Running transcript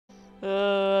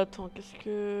Attends, qu'est-ce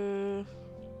que...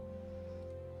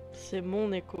 C'est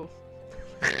mon écho.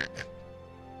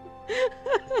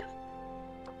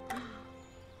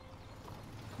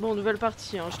 Bon, nouvelle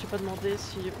partie, hein. Je t'ai pas demandé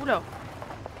si... Oula.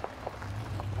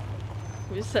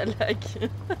 Oui, ça lag.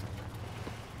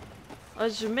 Oh,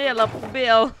 je mets à la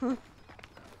poubelle.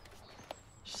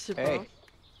 Je sais pas. Hey.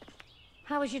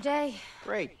 How was your day?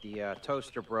 Great. The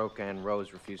toaster broke and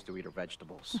Rose refused to eat her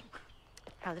vegetables.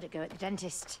 How did it go at the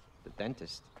dentist? The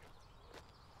dentist?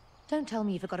 Don't tell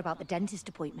me you forgot about the dentist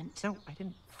appointment. No, I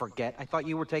didn't forget. I thought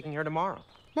you were taking her tomorrow.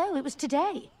 No, it was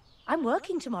today. I'm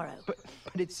working tomorrow. But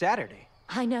it's Saturday.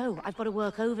 I know. I've got to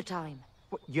work overtime.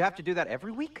 What, you have to do that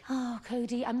every week? Oh,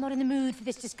 Cody, I'm not in the mood for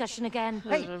this discussion again.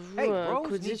 Hey, Rose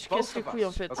Cody, needs tu both casses les of couilles en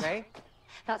us, fait. okay?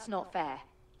 That's not fair.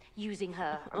 Using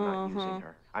her. I'm not using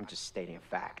her. I'm just stating a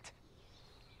fact.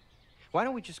 Why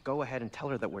don't we just go ahead and tell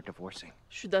her that we're divorcing?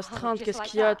 Je suis d'astreinte, just qu'est-ce like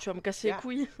qu'il y a? that. Tu vas me casser les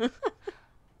couilles?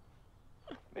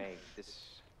 May,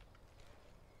 this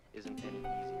isn't any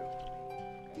easier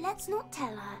for me. Let's not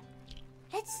tell her.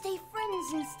 Let's stay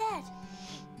friends instead.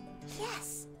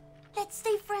 Yes, let's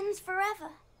stay friends forever.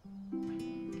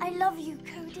 I love you,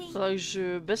 Cody. Faudra que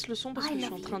je baisse le son parce que je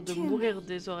suis en train de mourir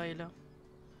des oreilles là.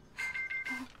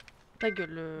 Ta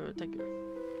gueule, ta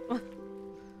gueule.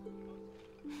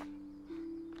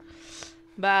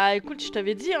 Bah écoute, je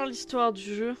t'avais dit hein, l'histoire du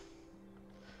jeu.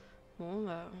 Bon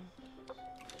bah...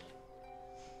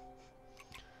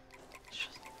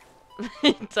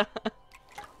 Putain.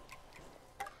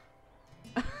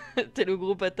 T'es le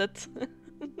gros patate.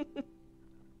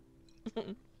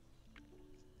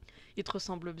 Il te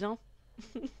ressemble bien.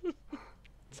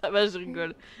 Ça va, je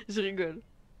rigole. Je rigole.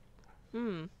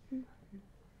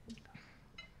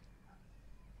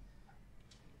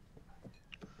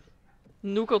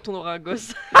 Nous, quand on aura un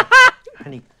gosse.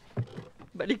 Honey,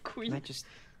 Bah les couilles. can I just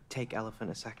take Elephant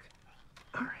a sec?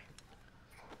 All right.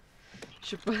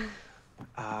 Je sais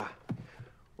pas.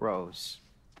 Rose.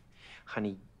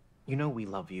 Honey, you know we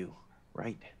love you,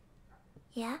 right?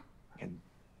 Yeah? And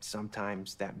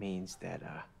sometimes that means that,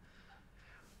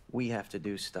 we have to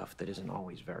do stuff that isn't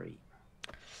always very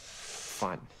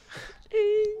fun.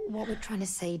 What we're trying to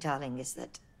say, darling, is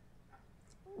that...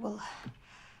 Well...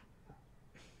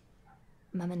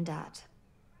 Mum and Dad...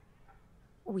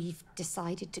 We've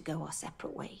decided to go our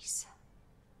separate ways.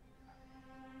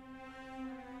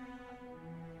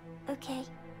 Okay.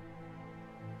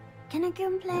 Can I go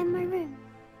and play in my room?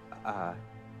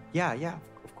 Yeah,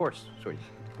 of course, sweetie.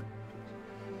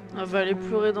 Elle va aller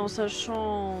pleurer dans sa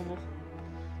chambre.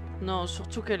 Non,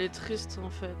 surtout qu'elle est triste en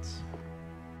fait.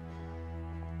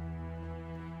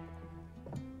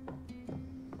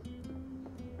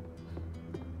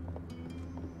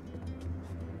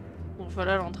 Bon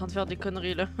voilà, elle est en train de faire des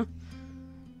conneries là.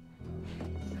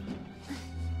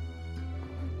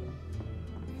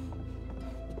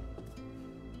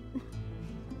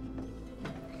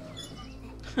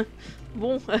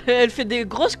 Bon, elle fait des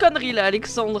grosses conneries là,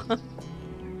 Alexandre.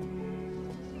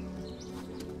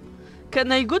 Can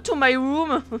I go to my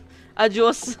room?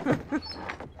 Adios.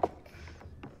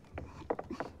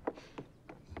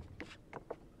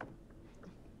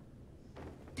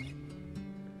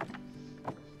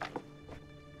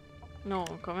 Non,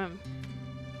 quand même.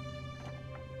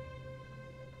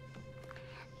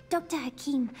 Dr.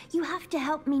 Hakim, you have to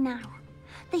help me now.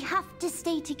 They have to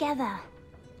stay together.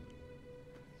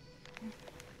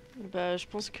 Bah, je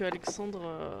pense que Alexandre.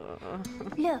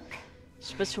 Look, Je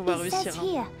sais pas si on va it réussir. says Hein.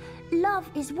 here, love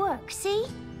is work, see?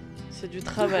 C'est du You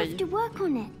travail. have to work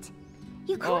on it.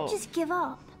 You can't Oh. just give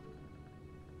up.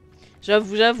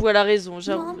 J'avoue, elle a raison.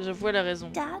 J'avoue, elle a raison.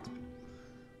 Dad,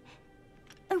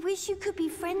 I wish you could be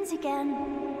friends again.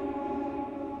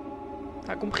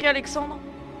 T'as compris, Alexandre?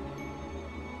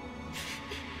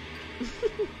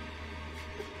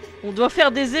 On doit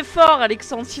faire des efforts,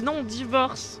 Alexandre, sinon on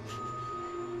divorce.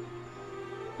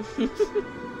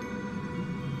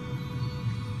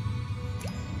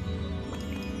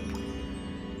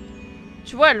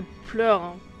 Tu vois, elle pleure.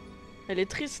 Hein. Elle est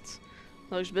triste.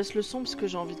 Faudrait que je baisse le son parce que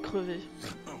j'ai envie de crever.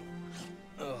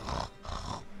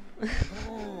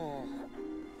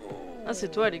 Ah, c'est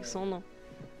toi, Alexandre.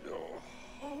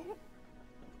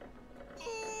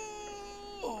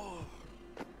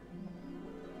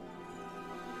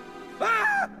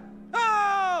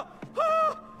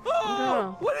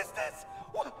 Oula. What is this?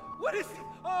 What is?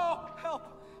 Oh, help!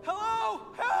 Hello!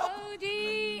 Help!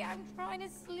 Cody, I'm trying to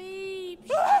sleep.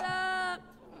 Shut up.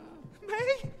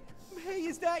 May? May,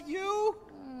 is that you?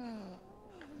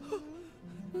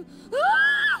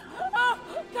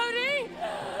 Cody!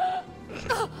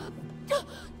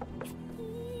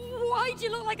 Why'd you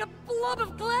look like a blob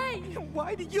of clay!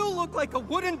 Why do you look like a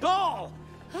wooden doll?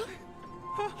 Huh?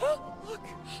 Look.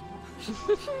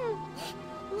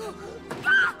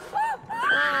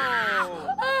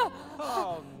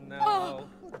 Oh no.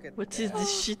 Look at What is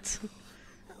this shit?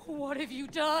 What have you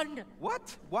done?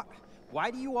 What? What? Why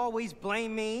do you always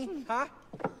blame me? Huh?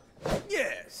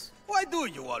 Yes. Why do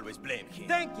you always blame him?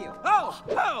 Thank you. Oh!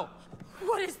 Oh!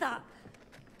 What is that?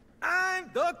 I'm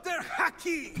Dr.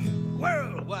 Haki,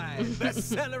 worldwide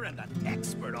bestseller and an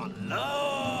expert on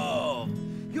love.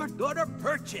 Your daughter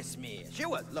purchased me. She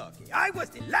was lucky. I was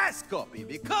the last copy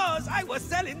because I was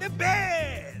selling the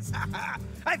best.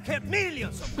 I've helped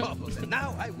millions of couples, and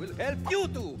now I will help you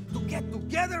two to get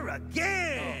together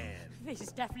again. This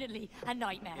is definitely a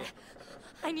nightmare.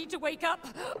 I need to wake up.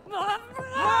 No!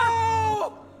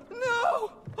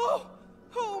 No! Oh!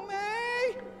 Oh,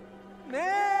 May!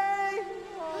 May!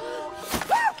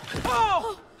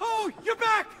 Oh! Oh! You're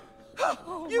back!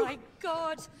 Oh my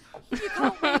god! You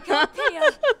can't wake up here!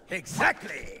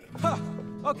 Exactly!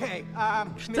 Okay,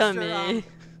 Putain, Mr. mais...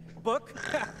 Book.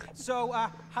 So,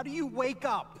 how do you wake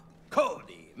up?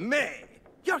 Cody, May,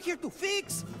 you're here to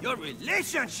fix your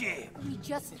relationship. We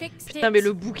just fixed it. Putain, mais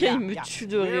le bouquin, il me tue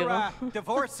de We're, rire. Hein.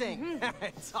 divorcing.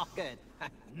 It's all good.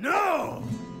 No!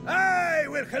 I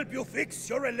will help you fix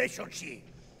your relationship.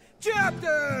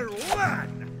 Chapter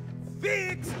 1.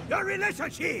 Fix your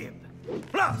relationship.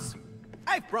 Plus,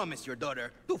 I promised your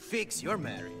daughter to fix your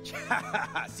marriage.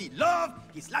 See, love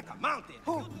is like a mountain.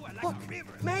 Oh, You do it like look. a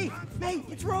river. May,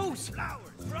 it's Rose.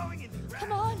 Flowers growing in the grass.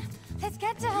 Come on, let's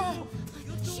get to her.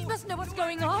 She must know what's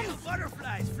going on. Little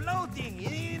butterflies floating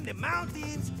in the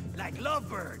mountains like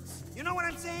lovebirds. You know what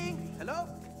I'm saying? Hello?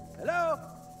 Hello?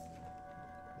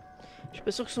 Je suis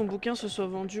pas sûr que son bouquin se soit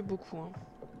vendu beaucoup. Hein.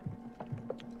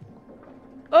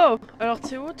 Oh! Alors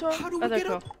t'es où toi? Ah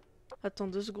d'accord. Attends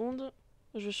 2 secondes.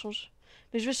 Je vais changer.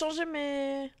 Mais je vais changer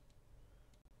mes...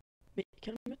 Mais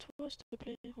calme-toi s'il te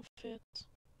plaît en fait.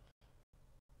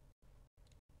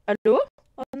 Allô?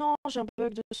 Oh non, j'ai un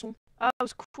bug de son. Ah au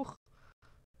secours.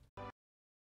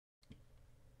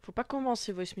 Faut pas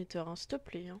commencer voice meter, hein, s'il te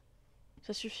plaît. Hein.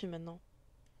 Ça suffit maintenant.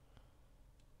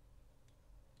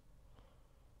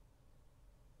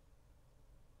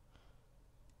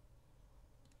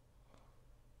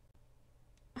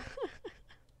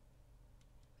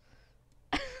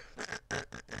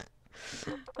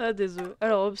 Ah désolé.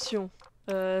 Alors option.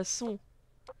 Son.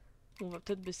 On va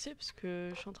peut-être baisser parce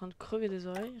que je suis en train de crever des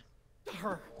oreilles.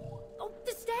 Oh,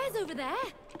 the stairs over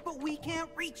there. But we can't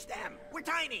reach them. We're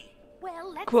tiny.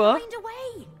 Well, let's Quoi? find a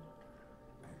way.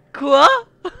 Quoi?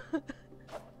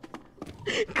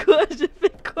 Quoi? J'ai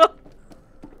fait quoi?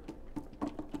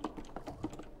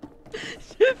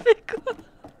 J'ai fait quoi?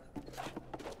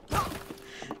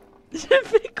 J'ai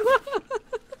fait quoi?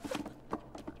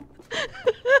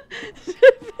 J'ai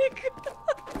fait quoi?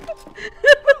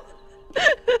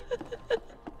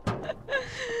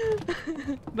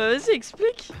 Bah vas-y,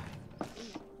 explique.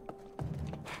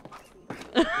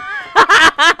 Je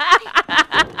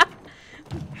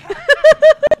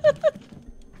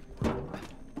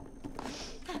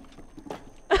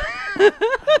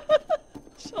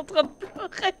suis en train de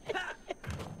pleurer.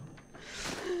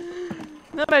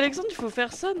 Non mais Alexandre, il faut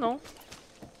faire ça, non?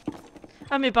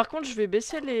 Ah mais par contre, je vais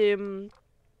baisser les...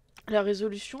 la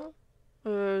résolution.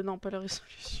 Non, pas la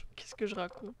résolution. Qu'est-ce que je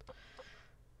raconte?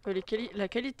 La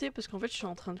qualité, parce qu'en fait, je suis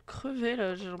en train de crever,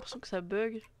 là. J'ai l'impression que ça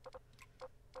bug.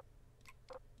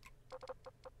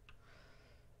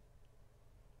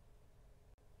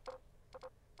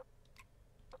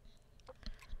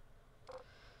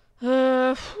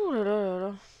 Fou là là là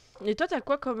là. Et toi, t'as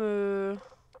quoi comme...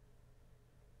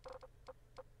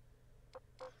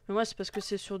 Mais moi, c'est parce que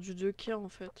c'est sur du 2K, en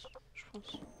fait. Je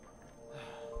pense.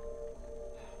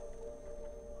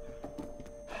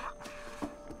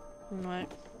 Ouais.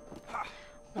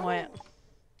 Ouais.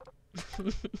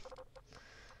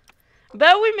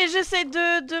 Bah oui, mais j'essaie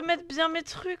de mettre bien mes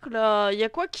trucs, là. Y'a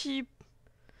quoi qui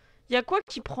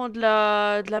prend de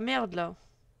la merde, là?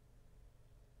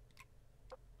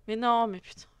 Mais non, mais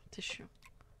putain, t'es chiant.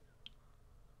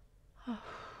 Oh.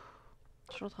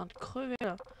 Je suis en train de crever,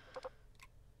 là.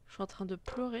 Je suis en train de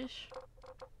pleurer.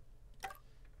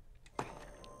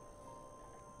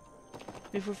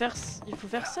 Mais il faut faire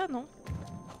ça, non?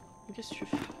 Qu'est-ce que tu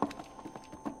fais?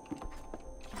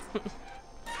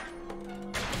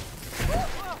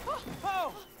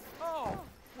 Oh!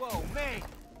 Whoa, May!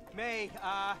 May,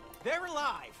 they're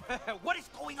alive! What is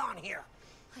going on here?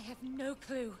 I have no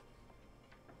clue.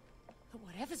 But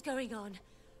whatever's going on,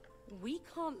 we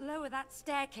can't lower that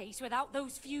staircase without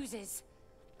those fuses.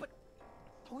 But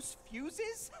those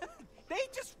fuses?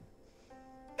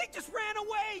 They just ran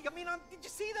away. I mean, did you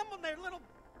see them on their little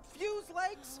fuse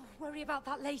legs? Oh, worry about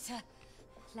that later.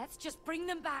 Let's just bring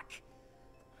them back.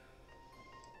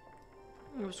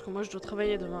 Parce que moi je dois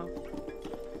travailler demain.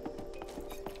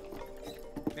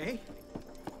 Hey?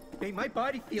 Hey, my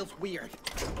body feels weird.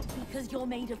 Because you're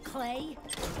made of clay?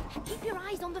 Keep your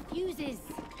eyes on the fuses.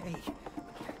 Hey.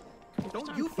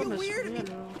 Don't you feel weird? I mean,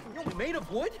 you're made of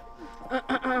wood?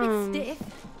 It's stiff,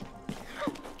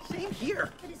 Same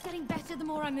here. but it's getting better the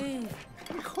more I move.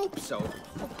 I hope so.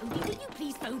 Oh, will you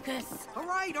please focus? All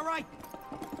right, all right.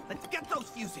 Let's get those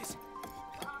fuses.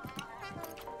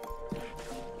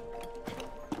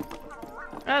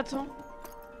 Ah, attends.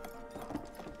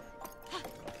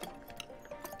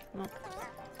 Non.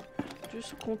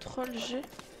 Juste CTRL G.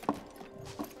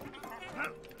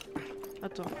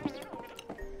 Attends.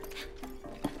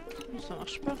 Ça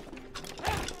marche pas.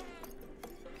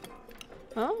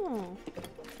 Oh.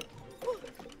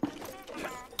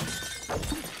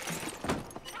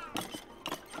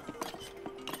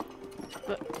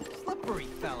 Slippery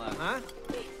fella, huh?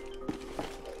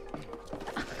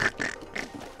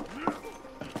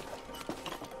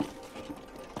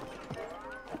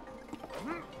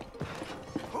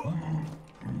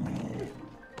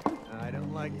 I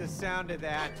don't like the sound of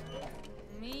that.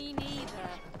 Me neither.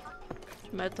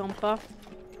 Je m'attends pas.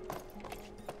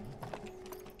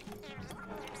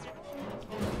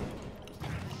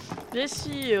 Mais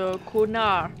si,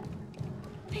 connard.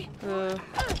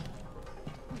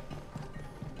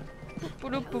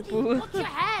 Poulou poupou. Watch your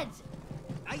head!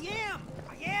 I am!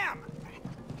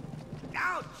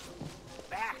 Ouch!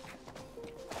 Back!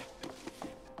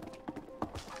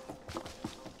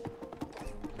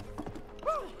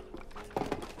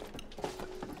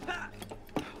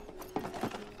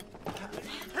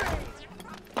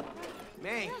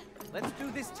 May, let's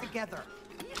do this together.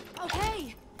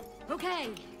 Okay, okay.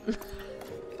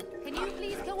 Can you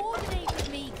please coordinate with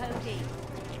me, Cody?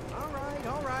 All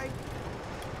right.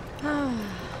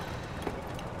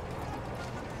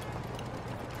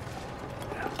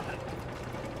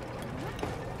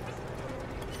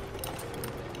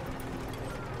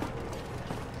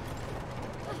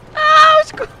 Ah, au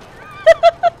secours.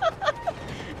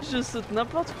 Je saute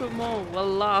n'importe comment,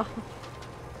 voilà.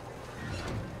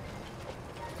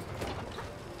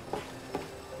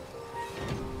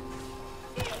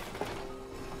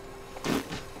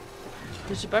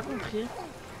 J'ai pas compris.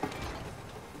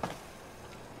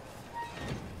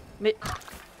 Mais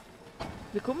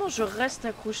comment je reste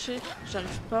accroché?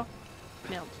 J'arrive pas.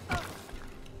 Merde.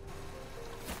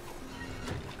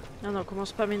 Non,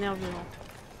 commence pas à m'énerver.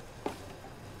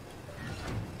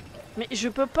 Mais je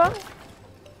peux pas.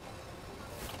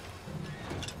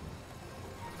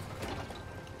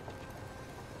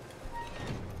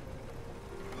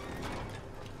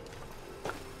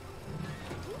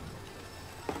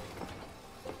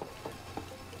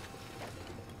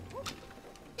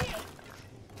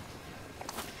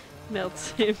 Merde,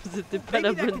 c'était pas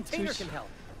la bonne touche.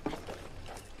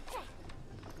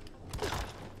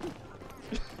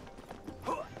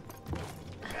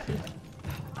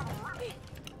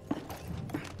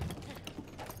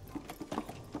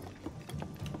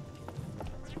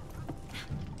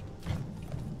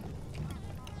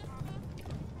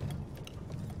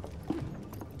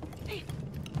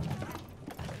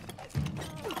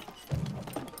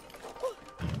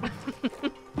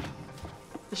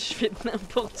 Je fais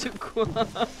n'importe quoi.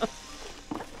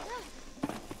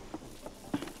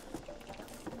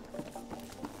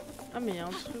 Ah mais il y a un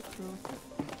truc là.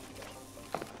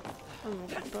 Ah non,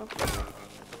 je sais pas.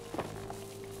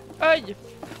 Aïe!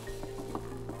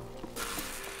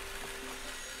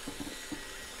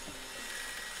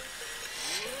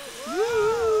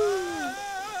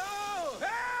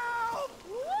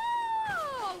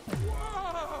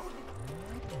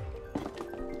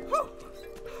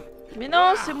 Mais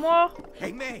non, c'est moi!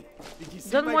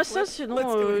 Donne-moi ça,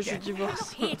 sinon je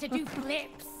divorce. Here to do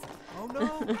flips. Oh no,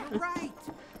 you're right.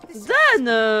 Dan!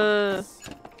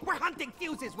 We're hunting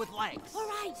fuses with legs. All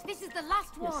right, this is the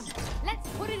last one. Let's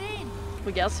put it in.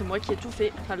 Regarde, c'est moi qui ai tout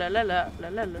fait. Ah là là là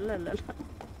là là là là là.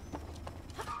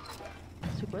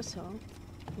 C'est quoi ça?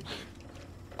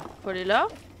 Faut aller là?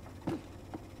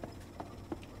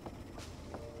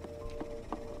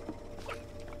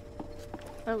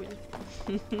 Ah oui.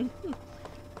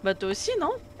 Bah toi aussi,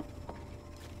 non?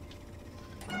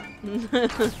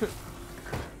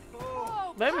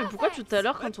 Bah mais pourquoi tout à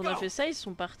l'heure quand on a fait ça ils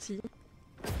sont partis?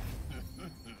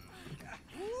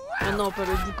 Ah non, pas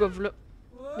le book of love.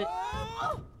 Mais...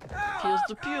 Fuse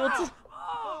de pute.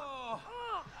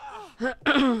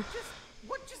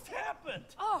 What just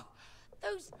happened? Oh,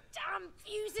 those damn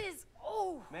fuses!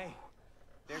 Oh! May,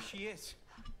 There she is.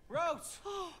 Rose!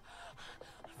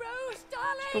 Rose,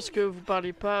 darling! Je pense que vous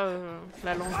parlez pas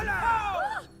la langue.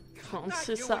 Enfin, Not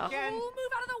c'est you ça. again. Oh,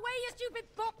 move out of the way, you stupid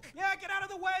book! Yeah, get out of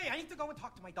the way. I need to go and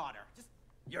talk to my daughter. Just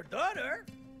Your daughter?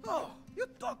 Oh, you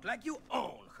talk like you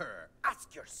own her.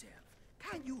 Ask yourself,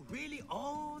 can you really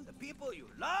own the people you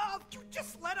love? you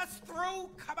just let us through.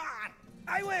 Come on.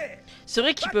 I will. C'est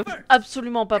vrai qu'ils peuvent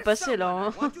absolument pas passer là.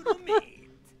 Hein. I want you to meet.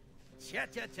 Cha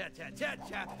cha cha cha cha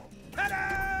cha.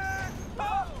 Ta-da!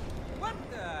 Oh, what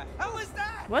the hell is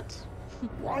that? What?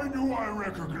 Why do I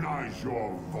recognize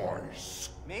your voice?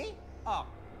 Me? Oh,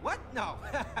 what? No,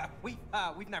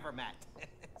 we've never met.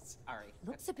 Sorry.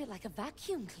 Looks a bit like a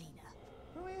vacuum cleaner.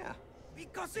 Oh yeah.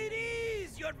 Because it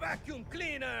is your vacuum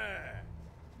cleaner.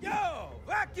 Yo,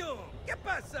 vacuum, ¿qué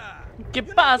pasa? ¿Qué You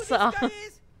know pasa? who this guy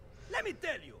is? Let me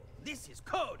tell you, this is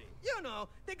Cody. You know,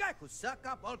 the guy who suck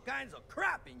up all kinds of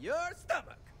crap in your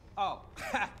stomach. Oh,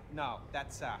 no,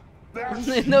 that's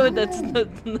No, that's not.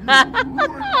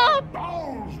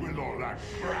 Bowels with all that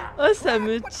crap. Oh, ça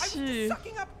me What, I was tue. just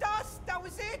sucking up dust. That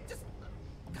was it. Just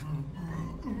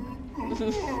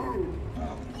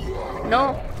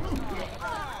Non.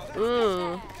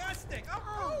 disgusting.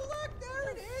 Oh, look, there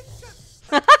it is.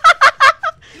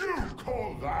 You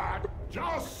call that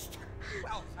just?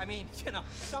 Well, I mean, you know,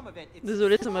 some of it. It's...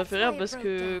 Désolée, ça m'a fait rire parce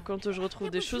que quand je retrouve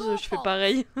des choses, je fais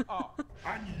pareil. Oh,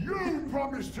 And you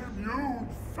promised him you'd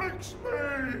fix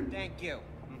me. thank you.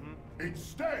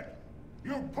 Instead,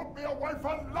 you put me away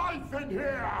for life in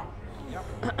here.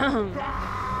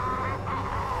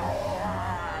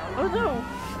 Oh no.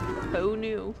 Oh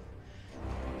no.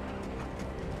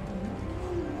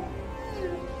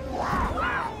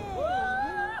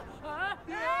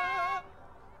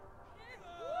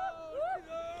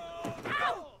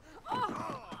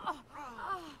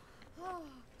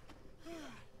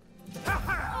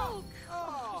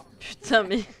 Putain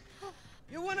mais.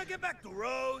 You wanna get back to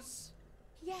Rose?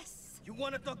 Yes. You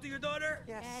wanna talk to your daughter?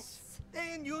 Yes.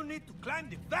 Then you need to climb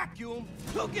the vacuum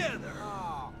together.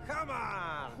 Oh, come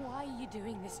on. Why are you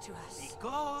doing this to us?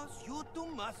 Because you two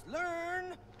must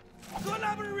learn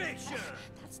collaboration.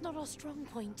 That's not our strong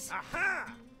point.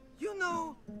 Aha! You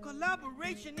know,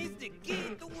 collaboration is the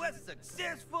key to a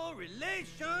successful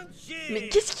relationship. Mais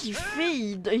qu'est-ce qu'il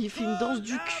fait? Il fait une danse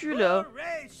du cul là.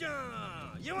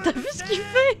 T'as vu ce qu'il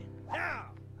fait?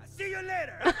 Now, I see you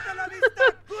later. Hasta la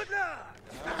vista. Good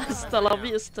luck. Hasta la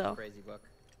vista. Crazy book.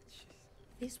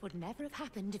 This would never have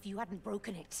happened if you hadn't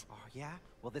broken it. Oh, yeah?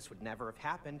 Well, this would never have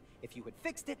happened if you had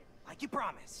fixed it like you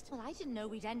promised. Well, I didn't know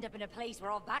we'd end up in a place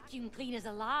where our vacuum cleaner's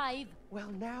alive.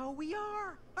 Well, now we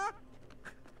are. Huh?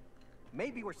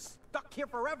 Maybe we're stuck here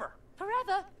forever.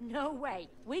 Forever? No way.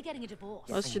 We're getting a divorce.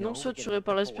 Ah, sinon, soit tu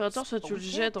répares l'aspirateur, soit tu le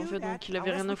jettes en fait, donc il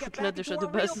avait rien à foutre là déjà de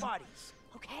base.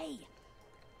 Okay.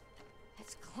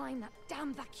 Let's climb that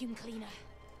damn vacuum cleaner.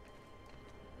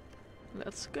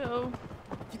 Let's go.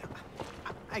 You know,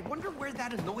 I wonder where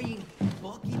that annoying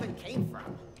book even came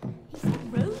from. He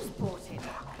said Rose bought it.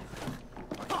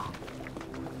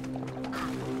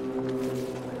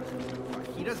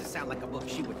 He doesn't sound like a book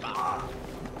she would buy.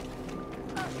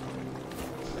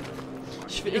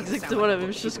 Je fais exactement la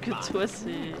même chose que toi,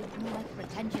 c'est... More like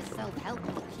pretentious self-help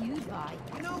book you'd buy.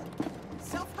 You know,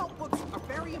 self-help books are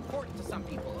very important to some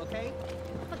people, okay?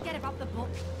 Forget about the book.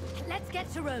 Let's get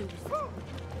to Rose.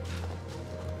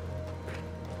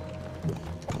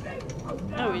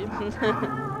 Ah oui.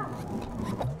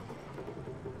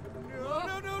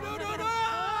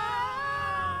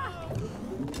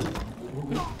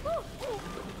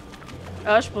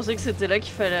 Ah, je pensais que c'était là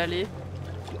qu'il fallait aller.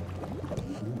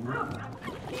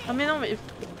 Ah mais non mais...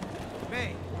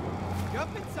 May, jump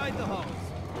inside the hose.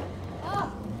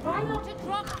 Oh, try not to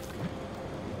drop.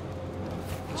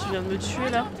 Tu viens de me tuer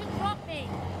Try là. not to drop me.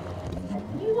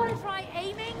 You want to try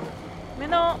aiming? Mais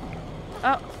non.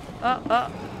 Ah, ah, ah,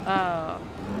 ah.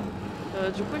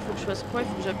 Du coup il faut que je fasse quoi? Il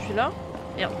faut que j'appuie là.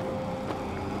 Merde.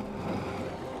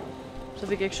 Ça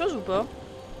fait quelque chose ou pas?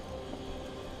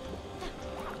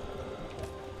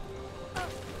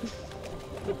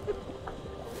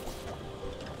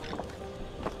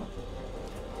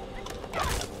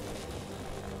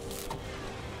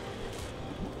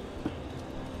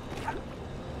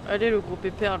 Allez le gros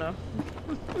pépère là.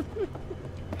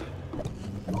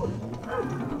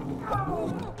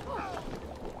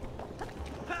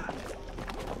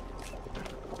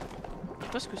 Je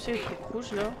sais pas ce que c'est les trucs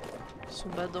rouges là. Ils sont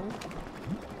badants.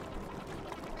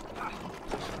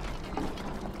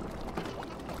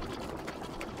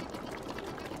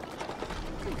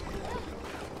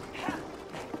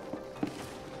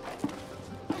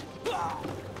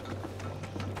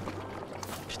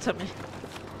 Putain mais...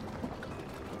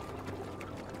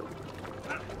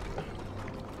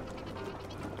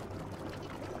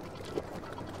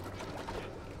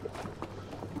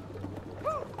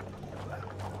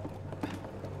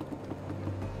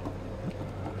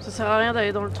 sert à rien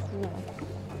d'aller dans le trou.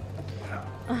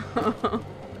 Hein.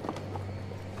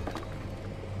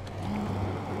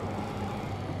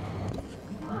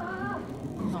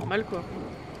 Normal quoi.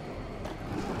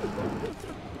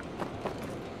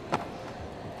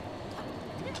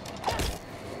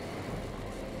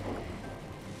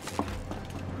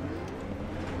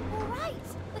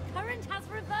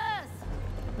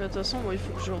 De toute façon, moi, il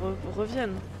faut que je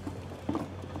revienne.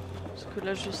 Parce que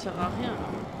là, je sers à rien.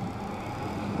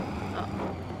 Ah.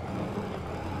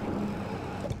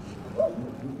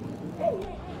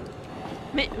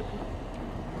 Mais...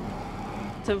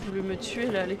 T'as voulu me tuer,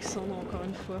 là, Alexandre, encore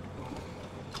une fois.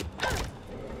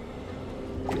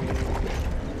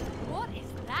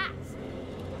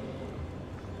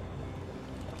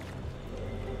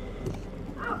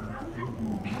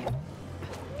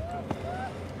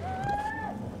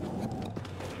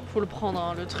 Faut le prendre,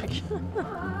 hein, le truc.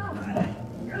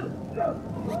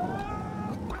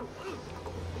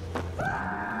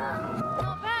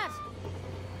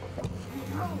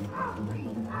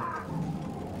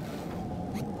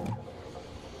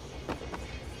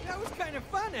 That was kind of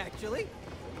fun, actually.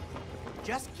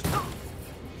 Just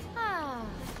Ah,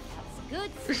 that's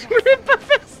good. Je voulais pas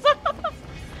faire ça.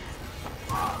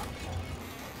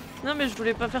 Non mais je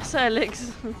voulais pas faire ça,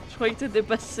 Alex. Je croyais que t'étais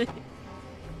passé.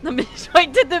 Non mais je croyais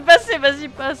que t'étais passé, vas-y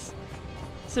passe.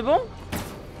 C'est bon?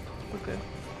 Ok.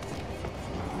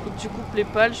 Faut que tu coupes les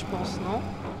pales, je pense, non?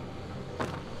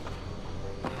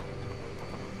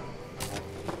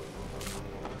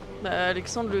 Bah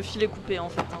Alexandre, le fil est coupé en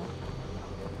fait. Hein.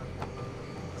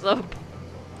 Ça va.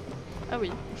 Ah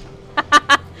oui.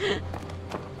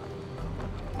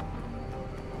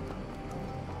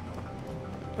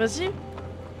 Vas-y.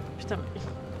 Putain mais...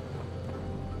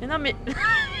 Mais non mais...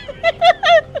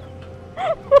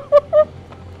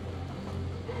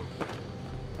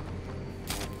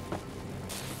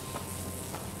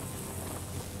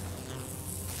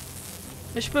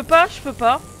 Mais je peux pas, je peux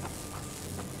pas.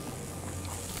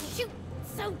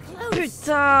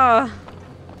 Putain!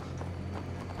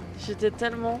 J'étais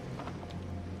tellement...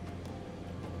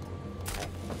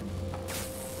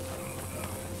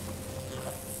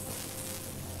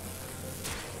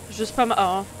 Je spam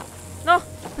A. Hein. Non!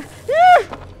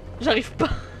 J'arrive pas.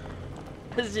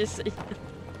 Vas-y, essaye.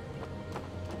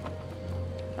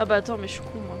 Ah bah attends, mais je suis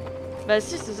con moi. Bah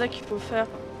si, c'est ça qu'il faut faire.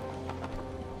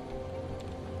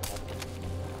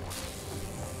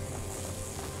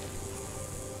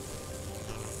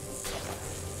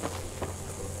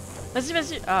 Vas-y,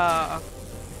 vas-y. Ah.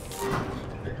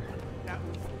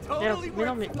 Merde, mais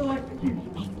non, mais...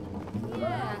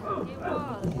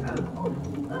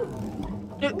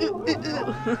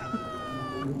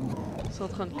 C'est en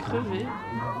train de crever.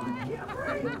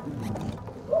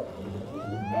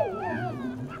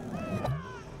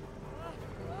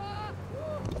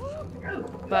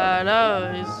 Bah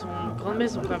là, ils sont une grande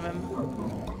maison quand même.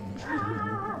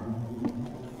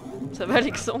 Ça va,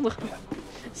 Alexandre?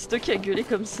 C'est toi qui as gueulé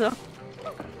comme ça.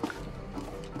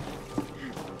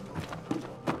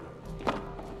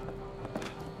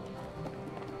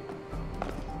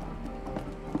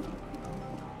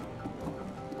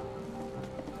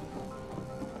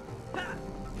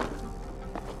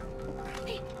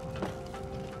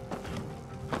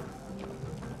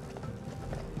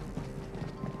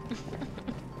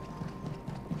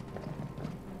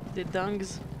 Des dingues.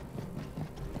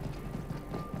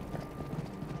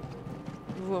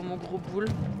 Je vois mon gros boule.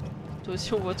 Toi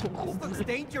aussi on voit ton gros boule. looks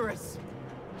dangerous.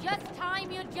 Just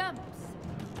time your jumps.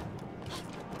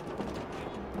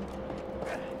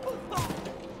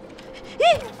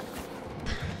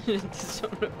 J'étais sur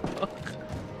le bord.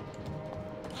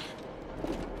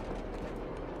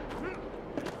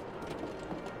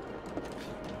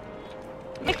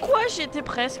 Mais quoi, j'y étais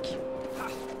presque.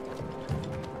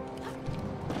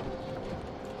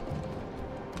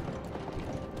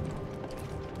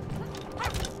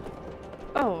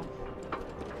 Oh.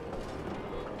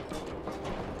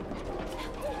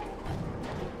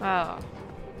 Ah.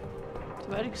 Ça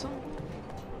va, Alexandre?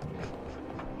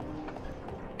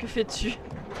 Que fais-tu?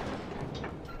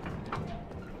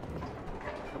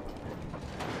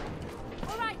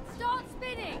 Alright, start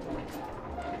spinning.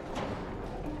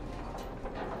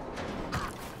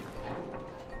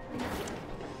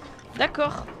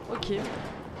 D'accord, ok.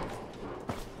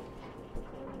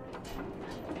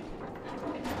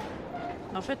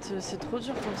 En fait, c'est trop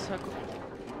dur comme ça, quoi.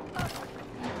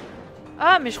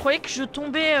 Ah, mais je croyais que je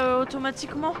tombais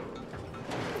automatiquement.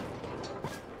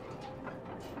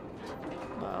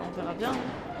 Bah, on verra bien. Hein.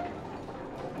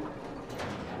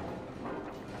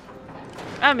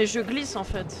 Ah, mais je glisse en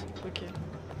fait. Ok.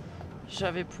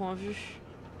 J'avais point vu.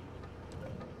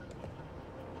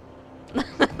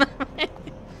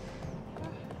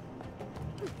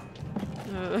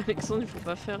 Alexandre, il faut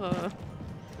pas faire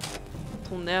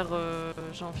ton air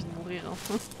j'ai envie de mourir. Hein.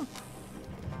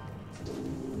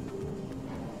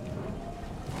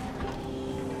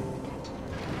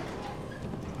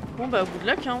 Bon bah, good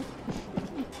luck hein.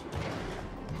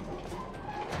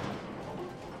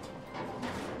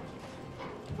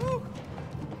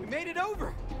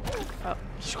 Ah,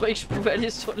 je croyais que je pouvais aller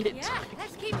sur les trucs.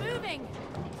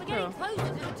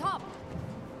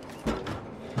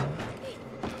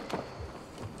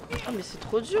 Ah mais c'est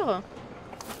trop dur.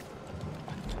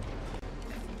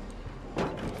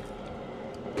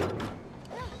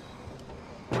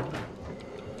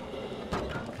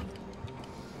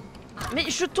 Mais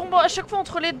je tombe à chaque fois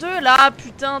entre les deux là,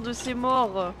 putain de ces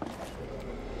morts.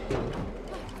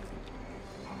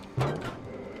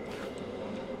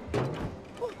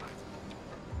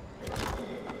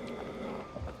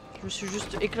 Je me suis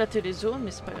juste éclaté les os,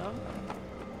 mais c'est pas grave.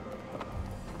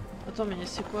 Attends, mais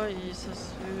c'est quoi ça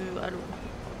se... Allô?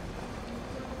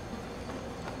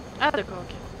 Ah d'accord,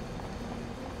 ok.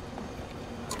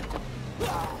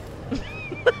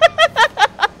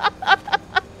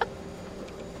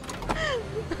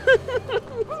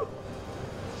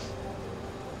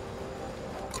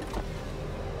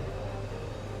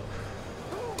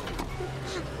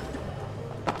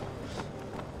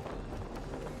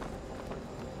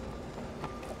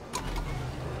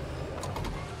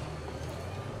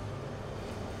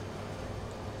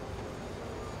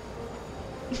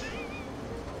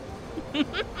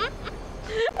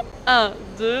 Un,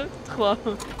 deux, trois.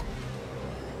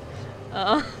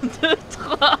 1, 2,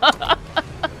 3.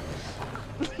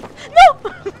 Non.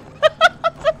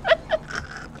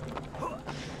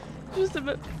 Je sais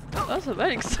pas. Ah, ça va,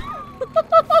 Alexandre.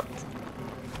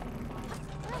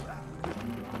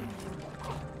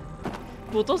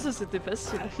 Pourtant, ça c'était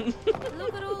facile.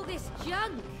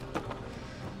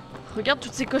 Regarde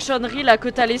toutes ces cochonneries là que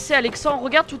t'as laissé, Alexandre.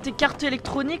 Regarde toutes tes cartes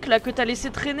électroniques là que t'as laissé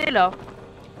traîner là.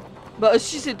 Bah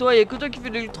si c'est toi, y'a que toi qui fais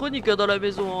de l'électronique hein, dans la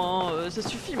maison, hein. Ça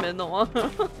suffit maintenant. Hein.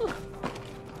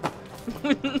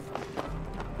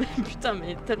 Putain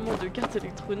mais tellement de cartes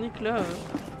électroniques là.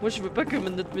 Moi je veux pas que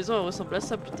notre maison elle ressemble à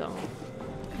ça putain.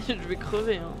 Je vais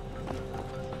crever hein.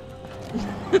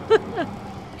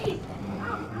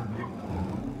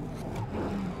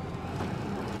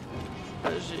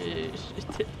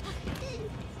 J'étais...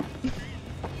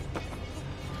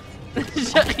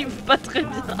 J'arrive pas très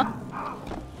bien.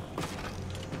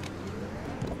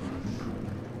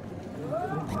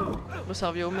 Bon, ça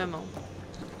revient au même hein.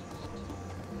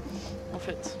 En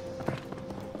fait.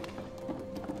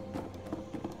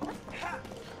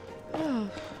 Oh.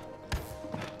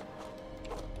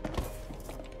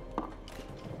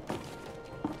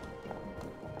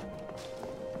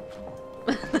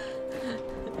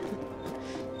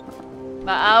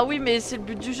 Bah ah oui mais c'est le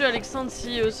but du jeu Alexandre,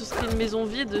 si ce serait une maison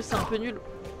vide c'est un peu nul.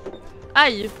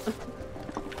 Aïe.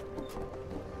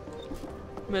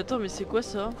 Mais attends mais c'est quoi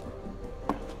ça?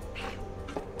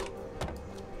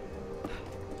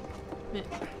 Mais...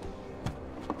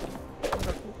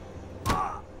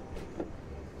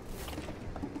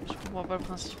 Je comprends pas le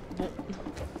principe. Bon.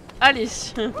 Allez.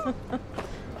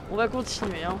 On va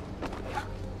continuer hein.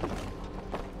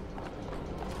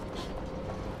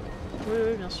 Oui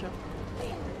oui bien sûr.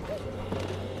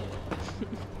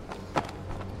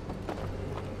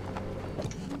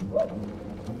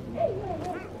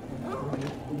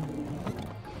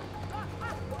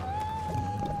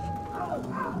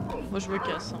 Moi je me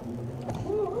casse. Hein.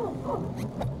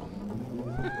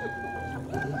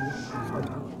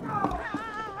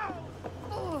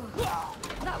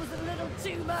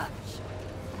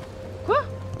 Quoi?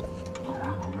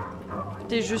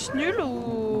 T'es juste nul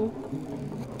ou...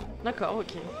 D'accord,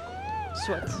 ok.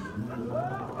 Soit.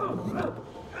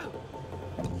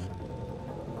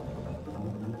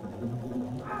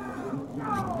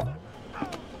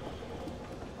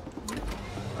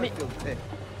 Mais...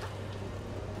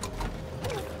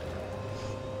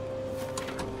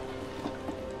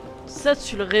 Ça,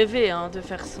 tu le rêvais, hein, de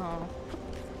faire ça. Hein.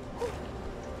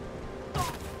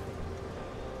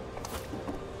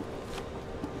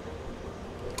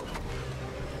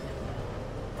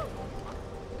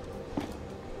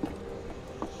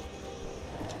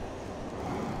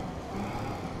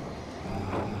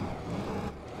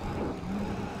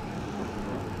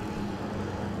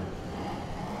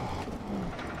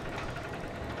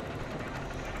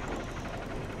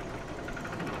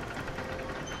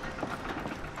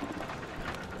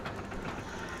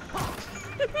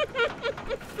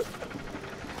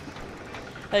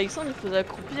 Alexandre, il faut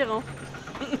accroupir, hein.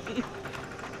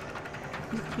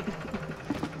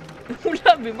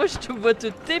 Oula, mais moi je te vois te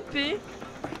TP.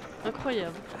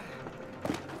 Incroyable.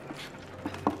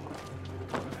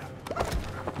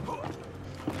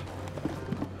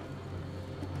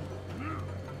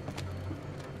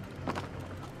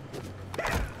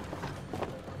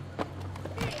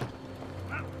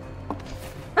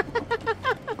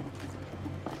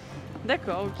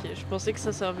 D'accord, ok. Je pensais que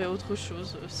ça servait à autre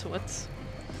chose, soit.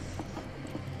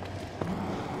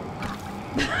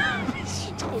 Je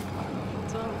suis trop con,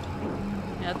 putain.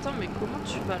 Mais attends, mais comment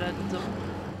tu vas là-dedans?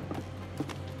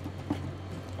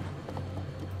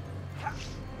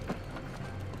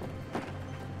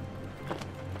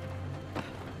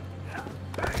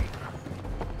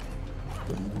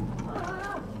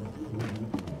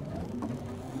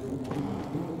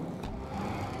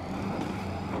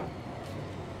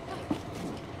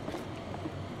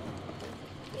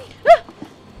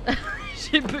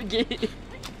 J'ai bugué.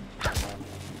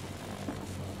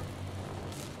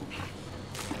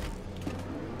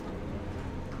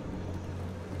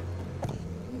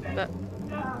 Bah.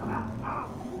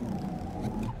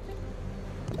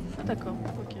 Ah d'accord,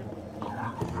 ok.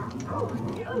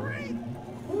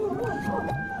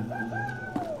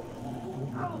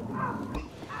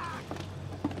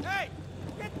 Hey,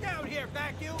 get down here,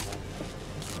 vacuum.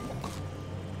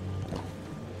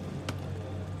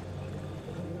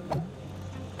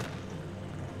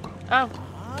 Ah.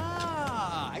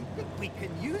 Ah, I think we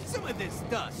can use some of this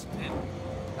dust and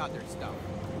other stuff.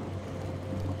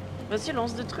 Vas-y,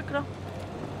 lance des trucs là.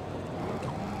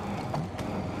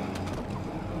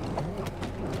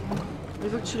 Il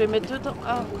faut que tu les mettes dedans.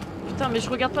 Ah, putain, mais je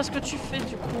regarde pas ce que tu fais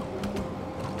du coup.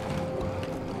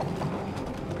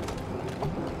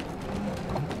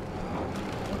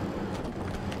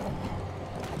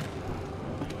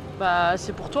 Bah,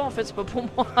 c'est pour toi en fait, c'est pas pour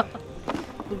moi.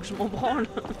 Donc je m'en branle.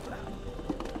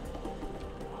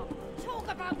 Talk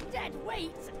about dead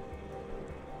weight.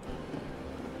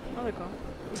 Ah d'accord.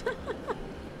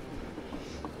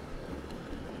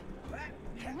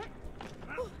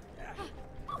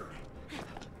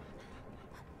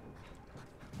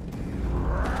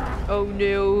 Oh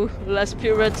no,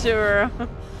 l'aspirateur.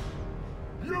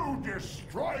 You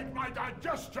destroyed my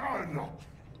digestion!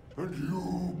 And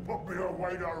you put me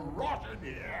away to rot in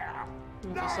here!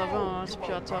 Bon, ça va, hein,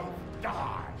 aspirateur.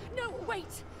 No,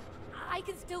 wait. I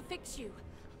can still fix you.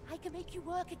 I can make you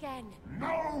work again.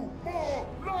 No more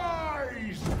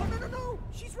lies! Oh, no, no, no.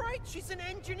 She's right. She's an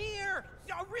engineer.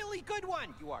 A really good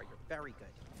one. You are. You're very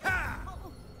good. Ha!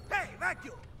 Hey,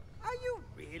 vacuum. Are you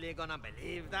really gonna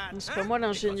believe that? C'est pas moi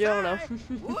l'ingénieur là.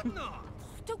 Would not.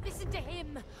 Don't listen to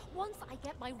him. Once I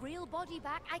get my real body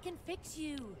back, I can fix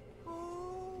you.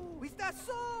 Oh, is that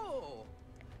so?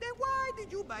 Then why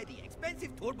did you buy the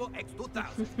expensive Turbo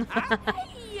X2000? Huh?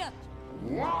 Hey!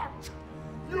 What?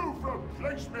 You've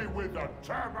replaced me with the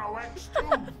Turbo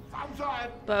X2000!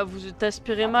 Bah vous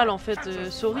t'aspirez mal en fait,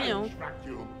 sorry hein.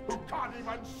 Vacuum who can't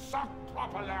even suck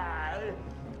properly!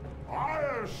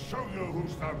 I'll show you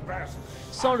who's the best.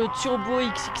 Sans le turbo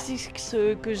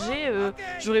XXX que j'ai,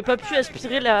 j'aurais pas pu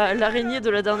aspirer l'araignée de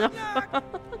la dernière fois.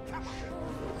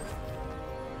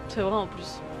 C'est vrai en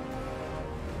plus.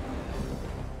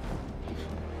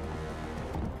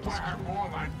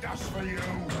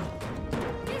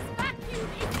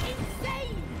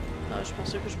 Ah, je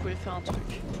pensais que je pouvais faire un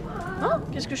truc. Hein?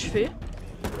 Qu'est-ce que je fais?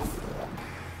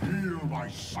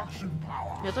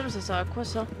 Mais attends, mais ça sert à quoi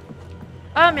ça?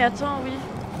 Ah mais attends, oui.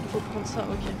 Il faut prendre ça,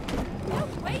 ok.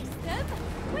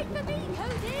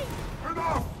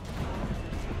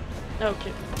 Ah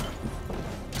ok.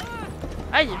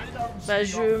 Aïe. Bah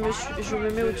je me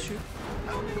mets au-dessus.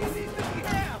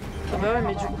 Ah bah ouais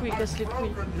mais du coup il casse les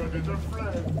couilles.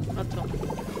 Attends.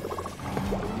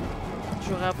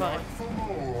 Je réapparais.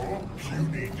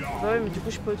 Bah ouais mais du coup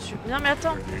je suis pas au-dessus. Non mais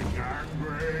attends.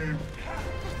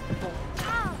 Bon.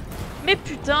 Mais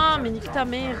putain, mais nique ta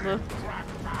mère.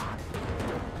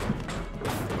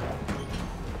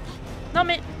 Non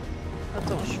mais...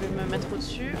 Attends, je vais me mettre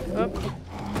au-dessus. Hop.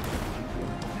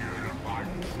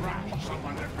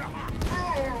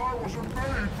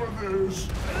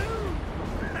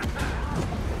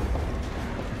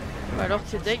 Bah alors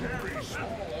t'es deg.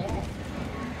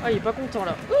 Ah il est pas content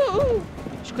là. Ouh, ouh.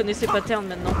 Je connais ses patterns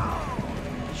maintenant.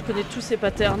 Je connais tous ses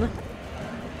patterns.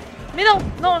 Mais non,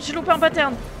 non, j'ai loupé un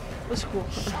pattern. Au secours.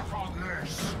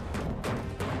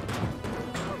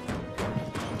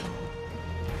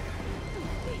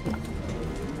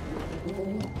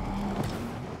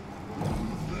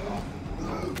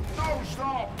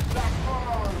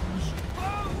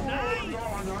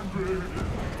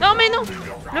 Non mais non.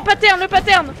 Le pattern, le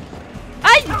pattern.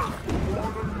 Aïe.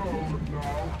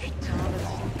 Putain,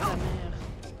 la merde.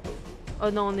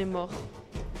 Oh non, on est mort.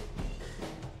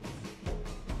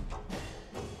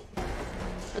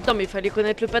 Attends, mais il fallait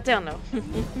connaître le pattern là.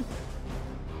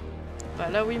 Bah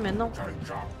là oui, maintenant.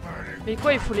 Mais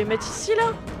quoi, il faut les mettre ici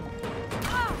là?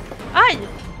 Aïe.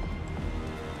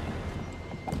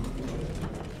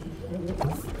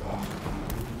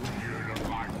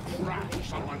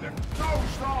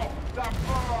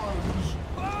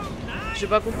 J'ai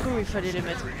pas compris où il fallait les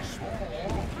mettre.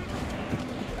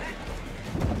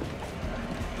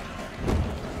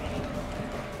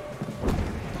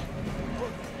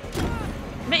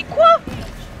 Mais quoi?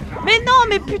 Mais non,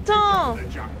 mais putain!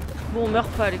 Bon, meurs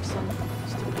pas, Alexandre,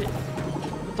 s'il te plaît.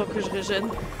 Autant que je régène.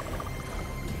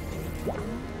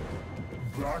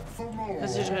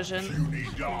 Vas-y, je régène.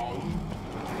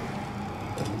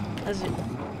 Vas-y.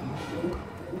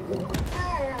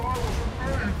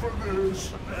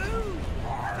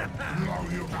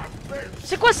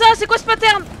 C'est quoi ça? C'est quoi ce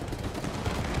pattern?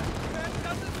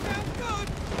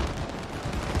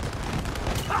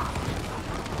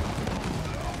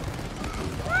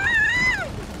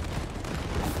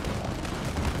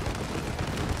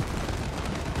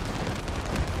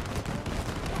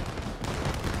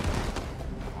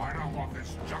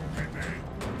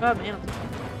 Ah merde.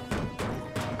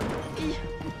 Hi.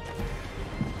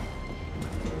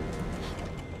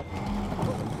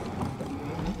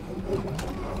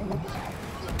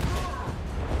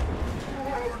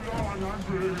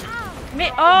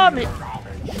 Mais oh mais...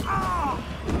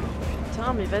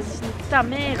 Putain mais vas-y nique ta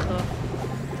mère.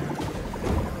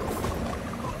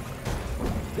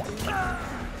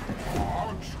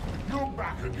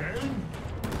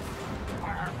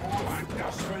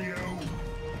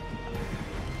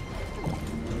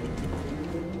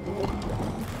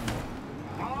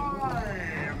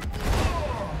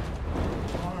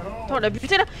 Attends, la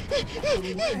buté là.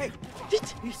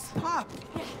 Vite.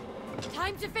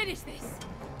 Time to finish this.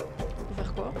 Faut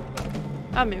faire quoi?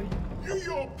 Ah mais oui.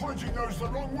 You're pointing those the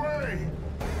wrong way.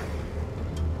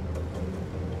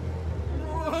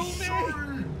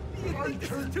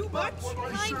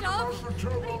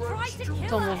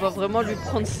 Attends, mais on va vraiment lui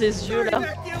prendre ses yeux là.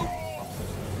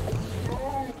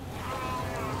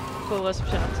 Pauvre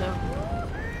aspirateur.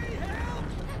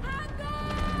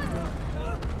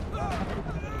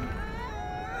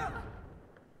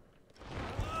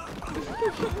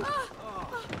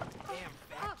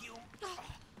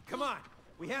 Come on,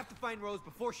 we have to find Rose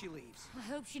before she leaves. I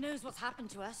hope she knows what's happened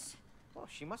to us. Well,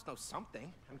 she must know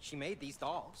something. I mean, she made these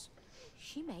dolls.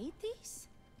 She made these?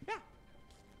 Yeah.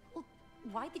 Well,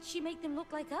 why did she make them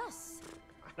look like us?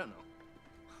 I don't know.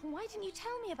 Why didn't you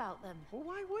tell me about them? Well,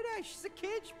 why would I? She's a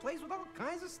kid. She plays with all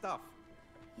kinds of stuff.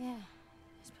 Yeah,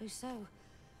 I suppose so.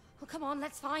 Well, come on,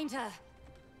 let's find her.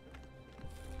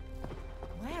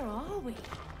 Where are we?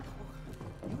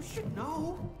 You should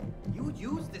know. You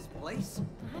use this place.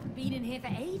 I haven't been in here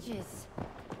for ages.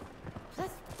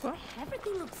 Plus, Quoi?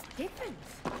 everything looks different.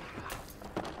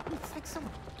 It's like some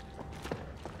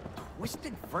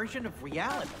twisted version of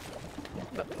reality.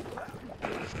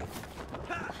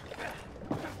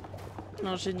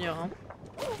 L'ingénieur, hein.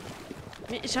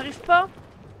 Mais j'arrive pas.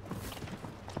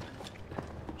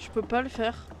 Je peux pas le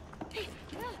faire.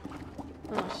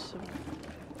 Ah, c'est bon.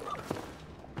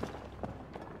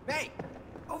 Hey,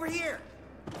 over here.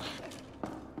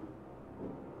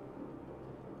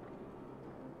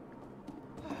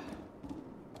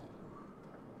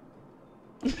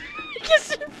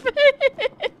 Qu'est-ce que tu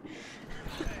fais?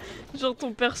 Genre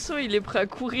ton perso il est prêt à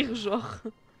courir genre.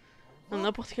 À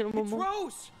n'importe quel moment.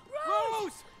 Rose!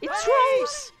 Rose! It's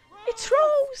Rose! It's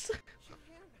Rose!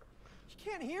 She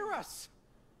can't hear us.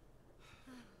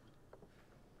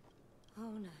 Oh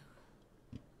no.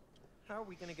 How are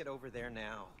we gonna get over there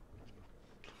now?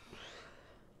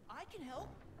 I can help.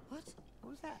 What?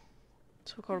 What was that?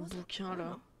 C'est encore le bouquin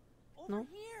là. Over No?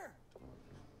 here.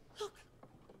 Look,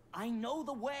 I know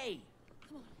the way.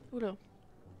 Oula.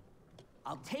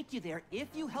 I'll take you there if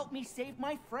you help me save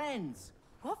my friends.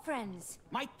 What friends?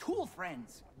 My tool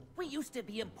friends. We used to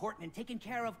be important and taken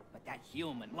care of, but that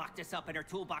human locked us up in her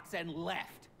toolbox and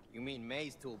left. You mean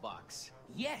May's toolbox?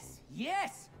 Yes,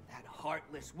 yes! That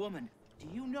heartless woman. Do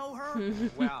you know her?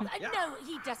 Well, No,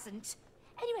 he doesn't.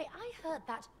 Anyway, I heard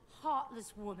that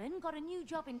heartless woman got a new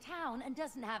job in town and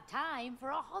doesn't have time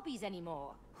for our hobbies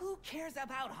anymore. Who cares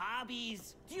about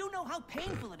hobbies? Do you know how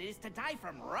painful it is to die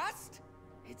from rust?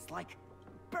 It's like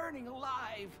burning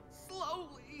alive,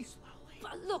 slowly.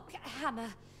 But look, Hammer,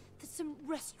 there's some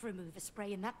rust remover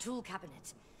spray in that tool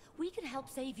cabinet. We can help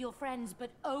save your friends,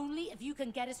 but only if you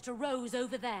can get us to Rose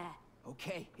over there.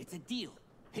 Okay, it's a deal.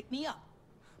 Pick me up.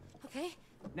 Okay?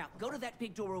 Now, go to that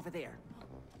big door over there.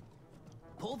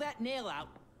 Pull that nail out.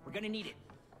 We're gonna need it.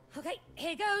 Okay,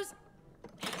 here goes.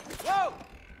 whoa!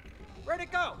 Where'd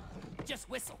it go? Just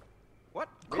whistle. What?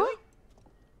 Quoi? Really?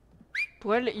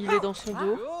 Poil, il est dans son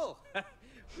dos. Cool.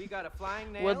 We got a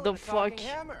flying nail What the and a talking fuck?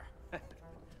 hammer.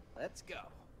 Let's go.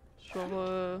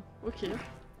 Genre, ok.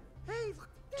 Hey, look,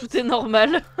 Tout est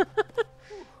normal.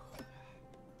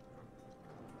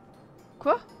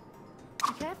 Quoi?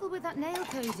 Be careful with that nail,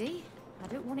 Cody. I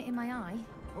don't want it in my eye.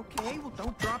 Okay, well,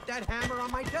 don't drop that hammer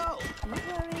on my dough. Don't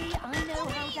worry, I know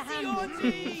how to handle it.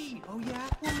 Easy. Oh yeah,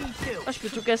 well, me too. Ah, je peux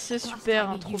tout casser, super,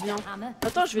 hein, trop bien.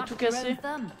 Attends, je vais tout casser.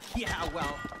 Yeah,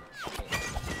 well,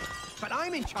 but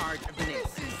I'm in charge of the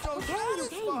nails. This is so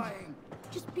satisfying.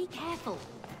 Just be careful.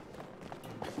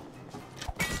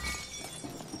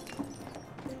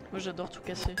 Moi j'adore tout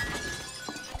casser.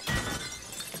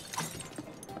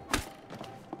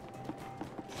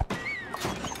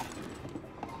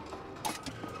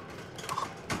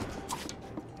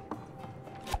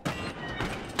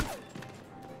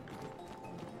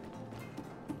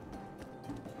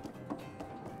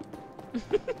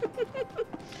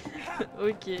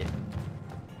 Ok.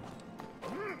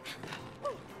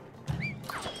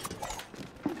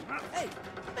 Hey,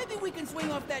 maybe we can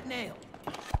swing off that nail.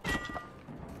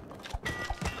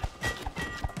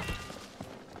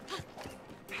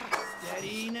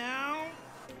 Steady now.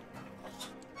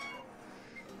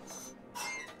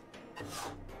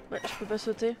 Ouais, je peux pas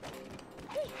sauter.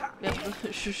 Merde,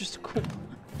 je suis juste con.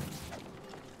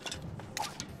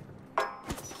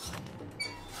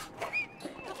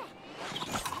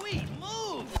 Sweet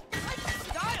move. Nice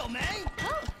style, man.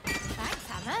 Oh, thanks,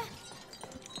 Hammer.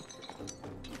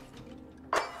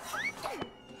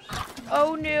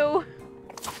 Oh no!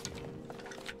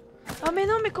 Oh mais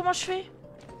non, mais comment je fais?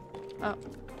 Ah.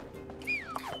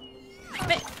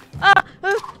 Mais... Ah!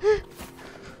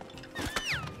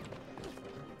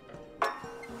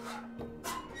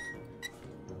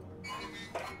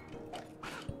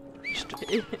 Je te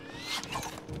hais. De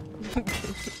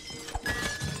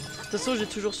toute façon, j'ai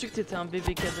toujours su que t'étais un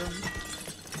bébé cadeau.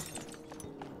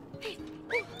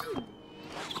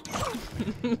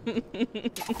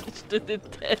 Je te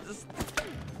déteste.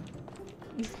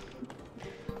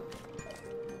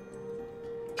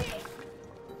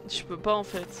 Je peux pas en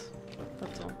fait.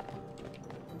 Attends.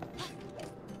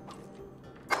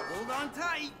 Hold on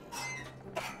tight.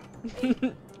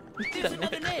 There's Ta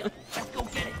another mère. nail. Let's go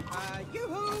get it.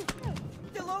 Yoo-hoo.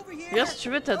 Still over here. Regarde si tu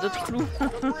veux, t'as d'autres clous.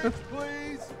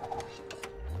 Please.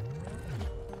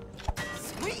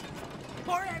 Sweet.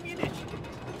 More ammunition.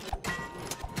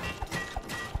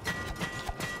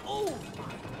 Oh,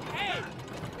 my head.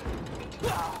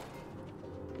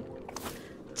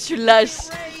 Tu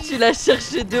l'as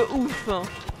cherché de ouf. Hein.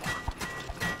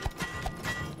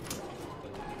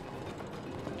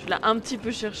 Tu l'as un petit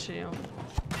peu cherché. Hein.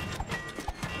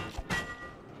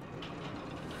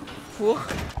 Pour.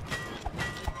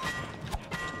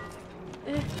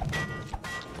 Eh.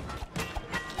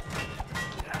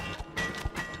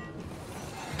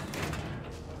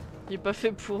 Il est pas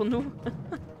fait pour nous.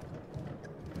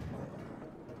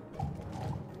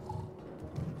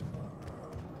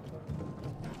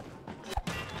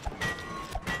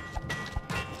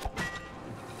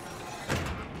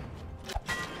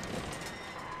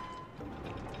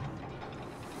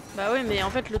 Bah ouais, mais en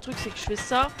fait le truc c'est que je fais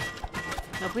ça,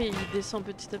 et après il descend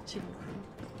petit à petit. Donc.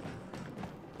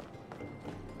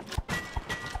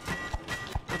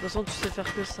 De toute façon tu sais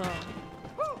faire que ça,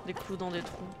 des clous dans des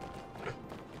trous.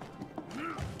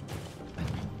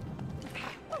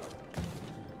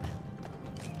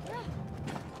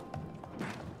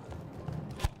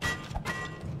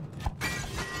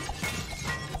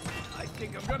 I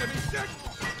think I'm gonna be sick.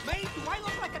 Mate, do I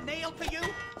look like a nail to you?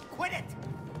 Quit it.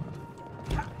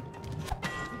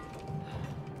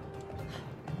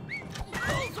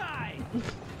 Bullseye.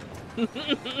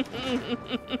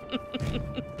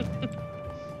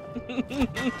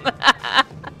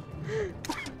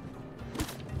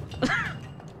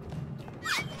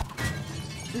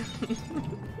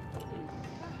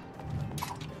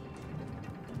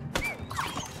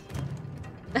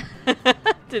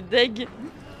 T'es deg.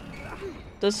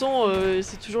 De toute façon,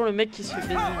 c'est toujours le mec qui se fait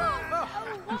baiser.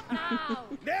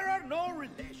 There are no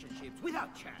relationships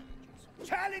without challenges.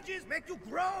 Challenges make you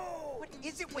grow. What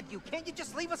is it with you? Can't you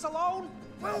just leave us alone?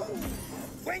 Well,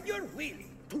 when you're willing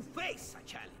to face a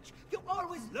challenge, you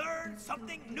always learn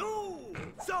something new.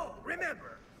 So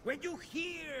remember, when you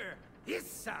hear this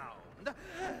sound,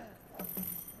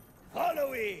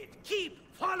 follow it. Keep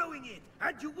following it,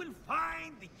 and you will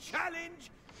find the challenge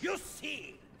you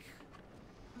seek.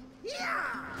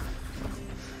 Yeah!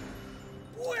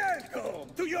 Welcome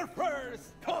to your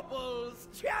first couples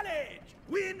challenge.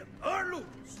 Win or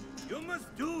lose, you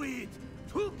must do it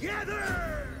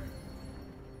together.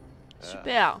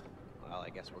 Super. Well, I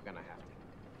guess we're gonna have to.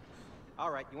 All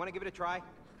right, you want to give it a try?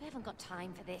 We haven't got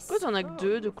time for this. Pourquoi t'en as que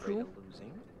deux de clous?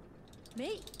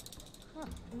 Me? Huh,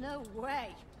 no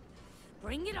way.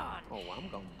 Bring it on. Oh, I'm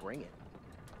gonna bring it.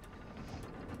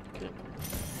 Okay.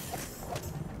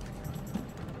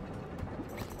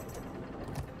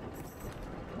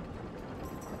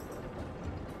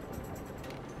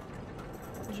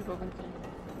 j'ai pas compris.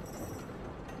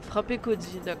 Frapper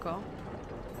Cody, d'accord.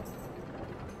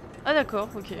 Ah d'accord,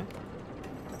 ok.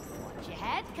 Watch your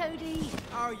head, Cody.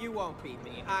 Oh, you won't beat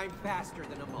me. I'm faster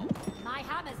than a mole. My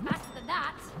hammer's faster than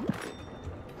that.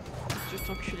 Je vais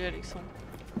t'enculer, Alexandre.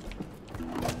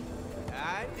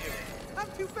 I'm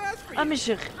too fast for Ah you. mais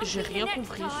j'ai rien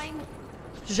compris.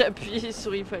 J'ai appuyé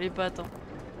sur il fallait pas, attends.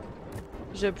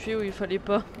 J'ai appuyé où il fallait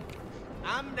pas.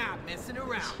 I'm not messing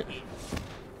around.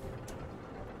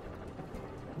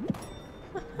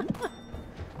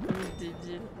 Oh,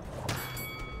 débile.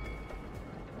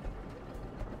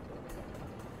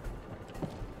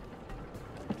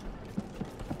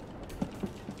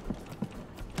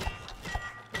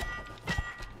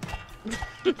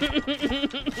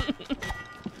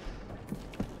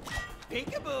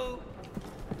 Peekaboo.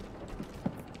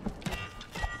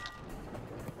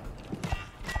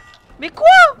 Mais quoi?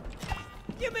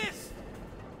 You missed.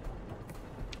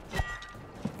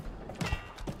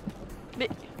 Mais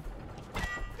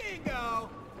Bingo.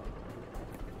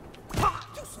 Ha,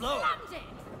 too slow. Slammed it.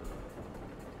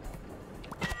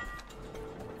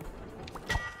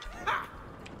 Ha.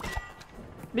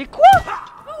 mais quoi?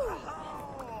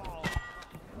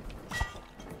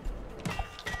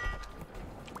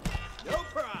 No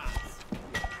props.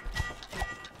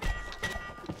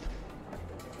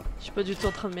 Je suis pas du tout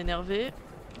en train de m'énerver.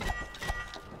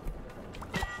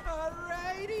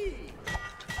 Alrighty.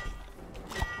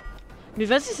 Mais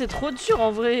vas-y, c'est trop dur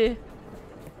en vrai.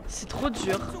 C'est trop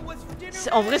dur. So what's for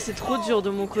dinner? En vrai, c'est trop dur de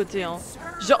mon côté. Hein.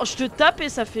 Genre, je te tape et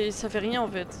ça fait rien en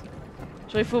fait.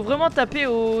 Genre, il faut vraiment taper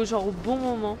au bon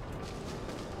moment.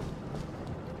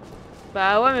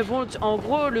 Bah ouais, mais bon, en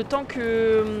gros, le temps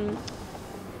que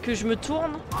je me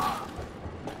tourne.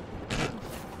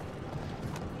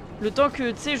 Le temps que,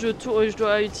 tu sais, je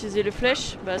dois utiliser les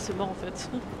flèches, bah c'est mort en fait.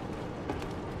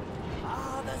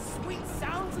 Ah, the sweet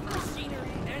sounds of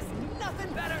machinery. There's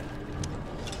nothing better.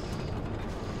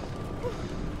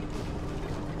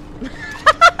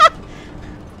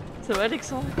 Ça va,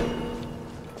 Alexandre?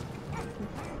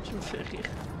 Tu me fais rire.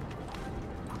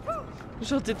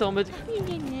 Genre, t'étais en mode.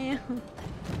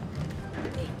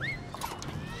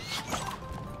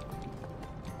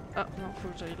 Ah non, faut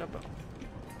que j'aille là-bas.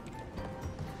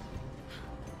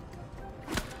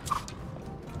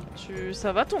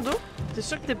 Ça va ton dos? T'es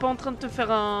sûr que t'es pas en train de te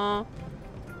faire un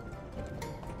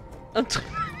truc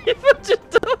au niveau du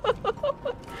dos?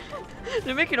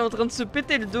 Le mec il est en train de se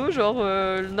péter le dos, genre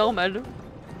normal.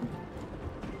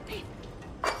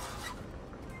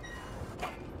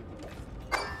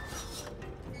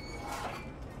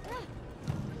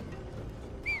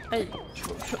 Aïe, je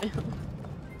vois plus rien.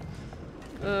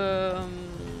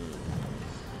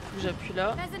 Faut que j'appuie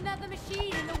là. There's another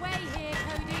machine in the way here,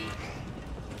 Cody.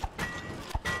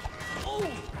 Oh,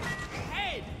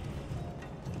 head.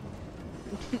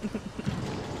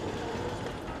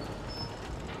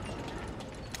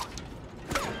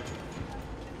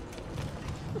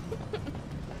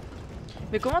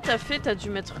 Mais comment t'as fait? T'as dû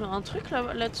mettre un truc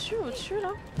là-dessus, au-dessus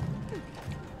là?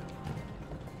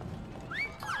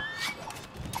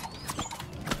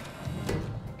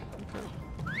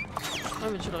 Ouais,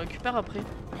 mais tu le récupères après.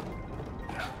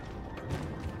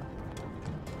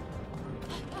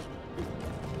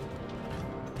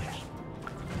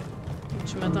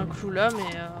 Tu mets un clou là,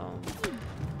 mais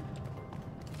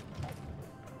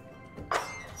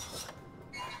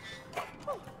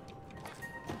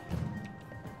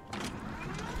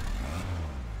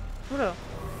oula.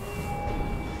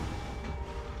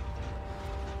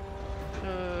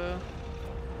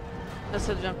 Là,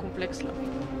 ça devient complexe là.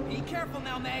 Be careful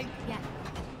now, Meg. Yeah.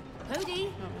 Cody,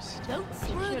 Non, mais c'est don't trop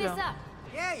screw compliqué this là. up.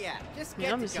 Yeah, yeah. Just Mais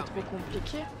get non, to mais c'est jumping. trop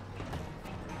compliqué.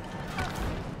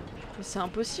 Mais c'est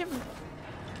impossible.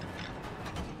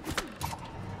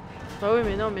 Bah oui,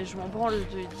 mais non, mais je m'en branle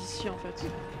d'ici en fait.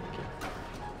 Ok.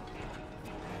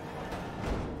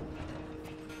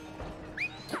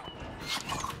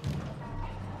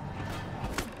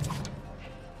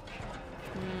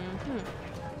 Mhm.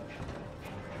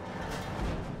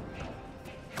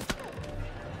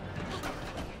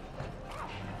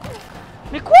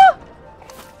 Mais quoi?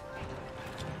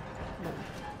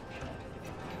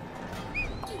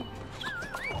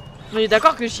 On est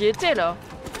d'accord que j'y étais là.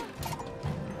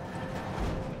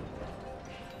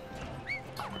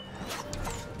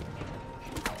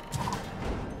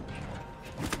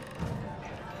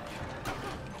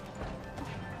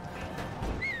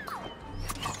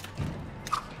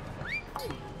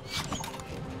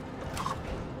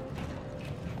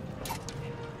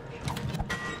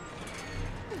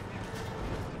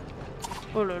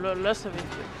 Oh là là, là ça va être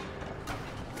dur.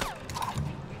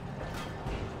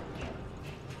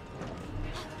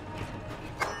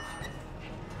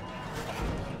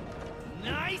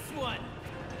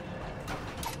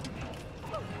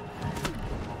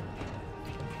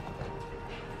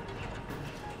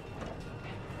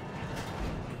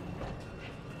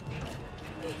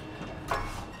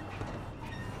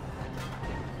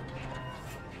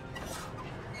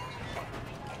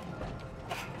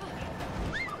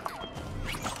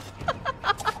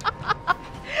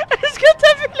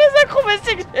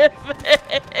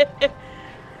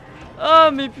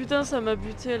 mais putain, ça m'a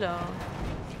buté là.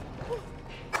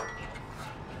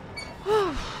 Oh.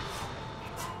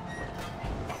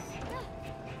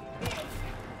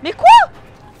 Mais quoi?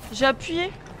 J'ai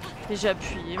appuyé. Mais j'ai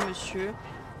appuyé, monsieur.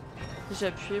 J'ai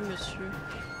appuyé, monsieur.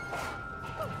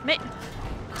 Mais...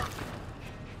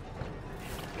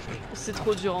 C'est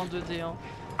trop dur en 2D, hein.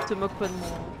 Te moque pas de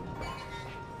moi.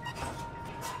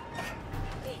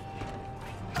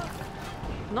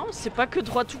 Non, c'est pas que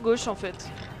droite ou gauche en fait.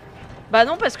 Bah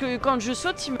non, parce que quand je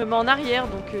saute, il me met en arrière,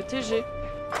 donc TG.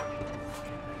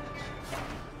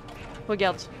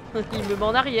 Regarde, il me met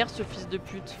en arrière, ce fils de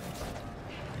pute.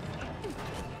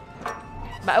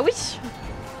 Bah oui.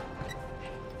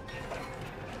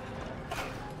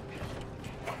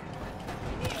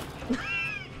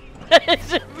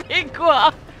 J'ai fait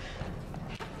quoi?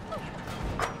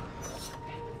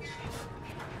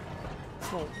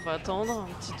 Bon, on va attendre un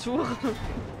petit tour.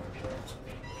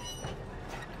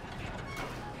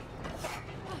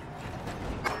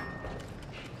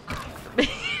 Mais...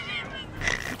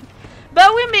 Bah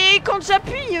oui, mais quand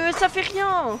j'appuie, ça fait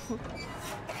rien.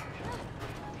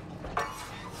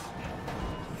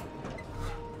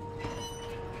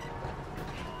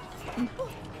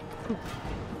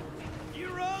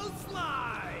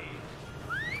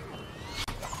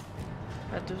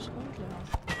 À 2 secondes là.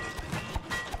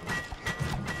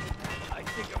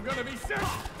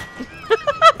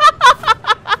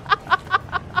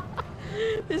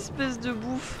 Espèce de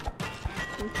bouffe.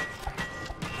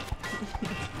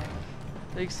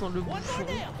 Avec son le bouffon.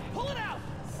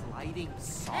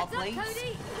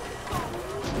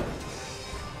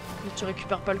 Mais tu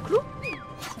récupères pas le clou?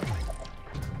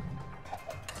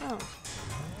 Ah.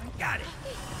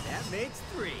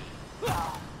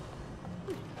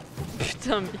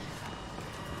 Putain mais...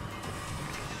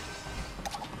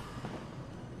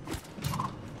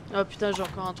 Oh putain, j'ai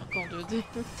encore un truc en 2D.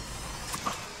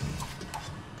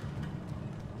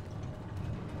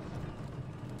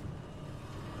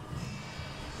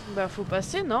 Bah faut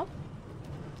passer, non?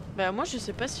 Bah moi je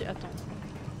sais pas si... Attends.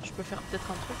 Je peux faire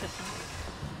peut-être un truc, attends.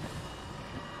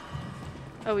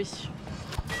 Ah oui.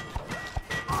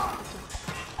 Attends.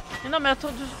 Mais non mais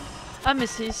attends 2 secondes. Ah mais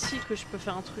c'est ici que je peux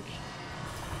faire un truc.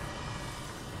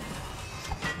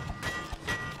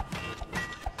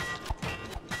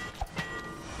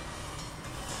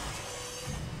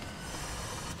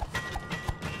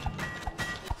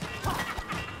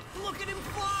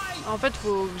 En fait,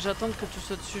 faut que j'attende que tu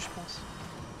sautes dessus, je pense.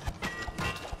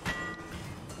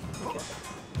 Okay.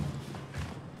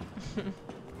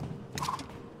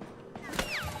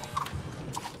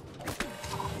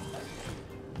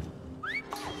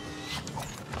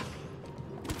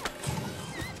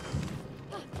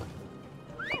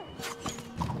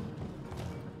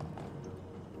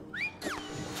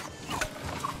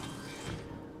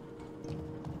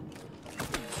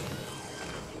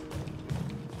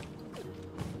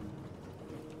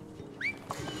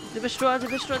 Dépêche-toi,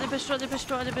 dépêche-toi, dépêche-toi,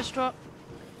 dépêche-toi, dépêche-toi.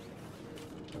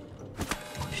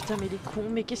 Putain mais il est con,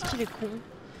 mais qu'est-ce qu'il est con.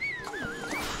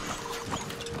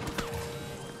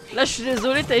 Là je suis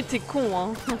désolée, t'as été con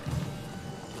hein.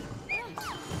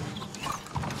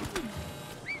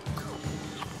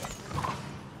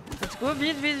 Let's go,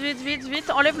 vite, vite, vite, vite,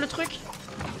 vite, enlève le truc.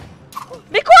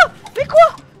 Mais quoi? Mais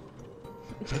quoi?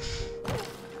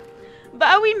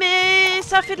 Bah oui mais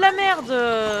ça fait de la merde.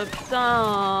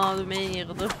 Putain de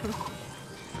merde.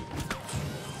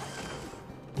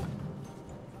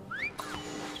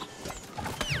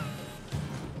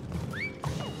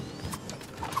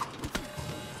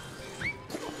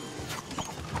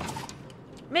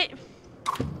 Mais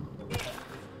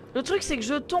le truc c'est que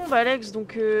je tombe Alex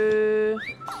donc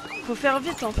faut faire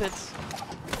vite en fait.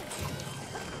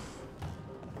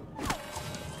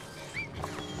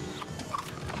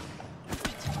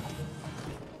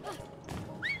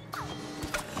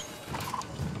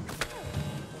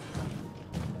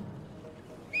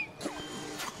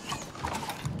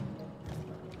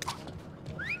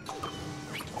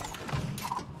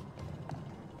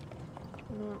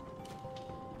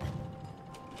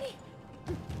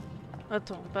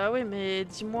 Attends, bah oui, mais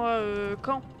dis-moi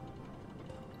quand?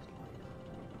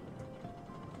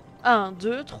 1,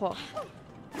 2, 3.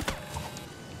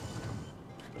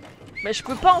 Bah je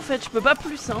peux pas en fait, je peux pas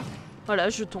plus hein. Voilà,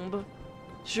 je tombe.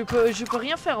 Je peux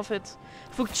rien faire en fait.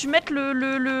 Faut que tu mettes le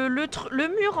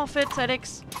mur en fait,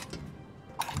 Alex.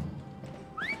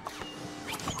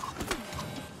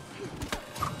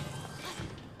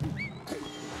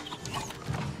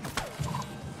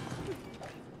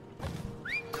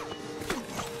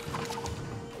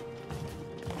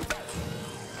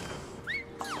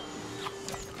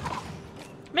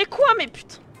 Mais quoi? Mais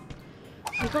putain!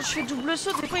 Mais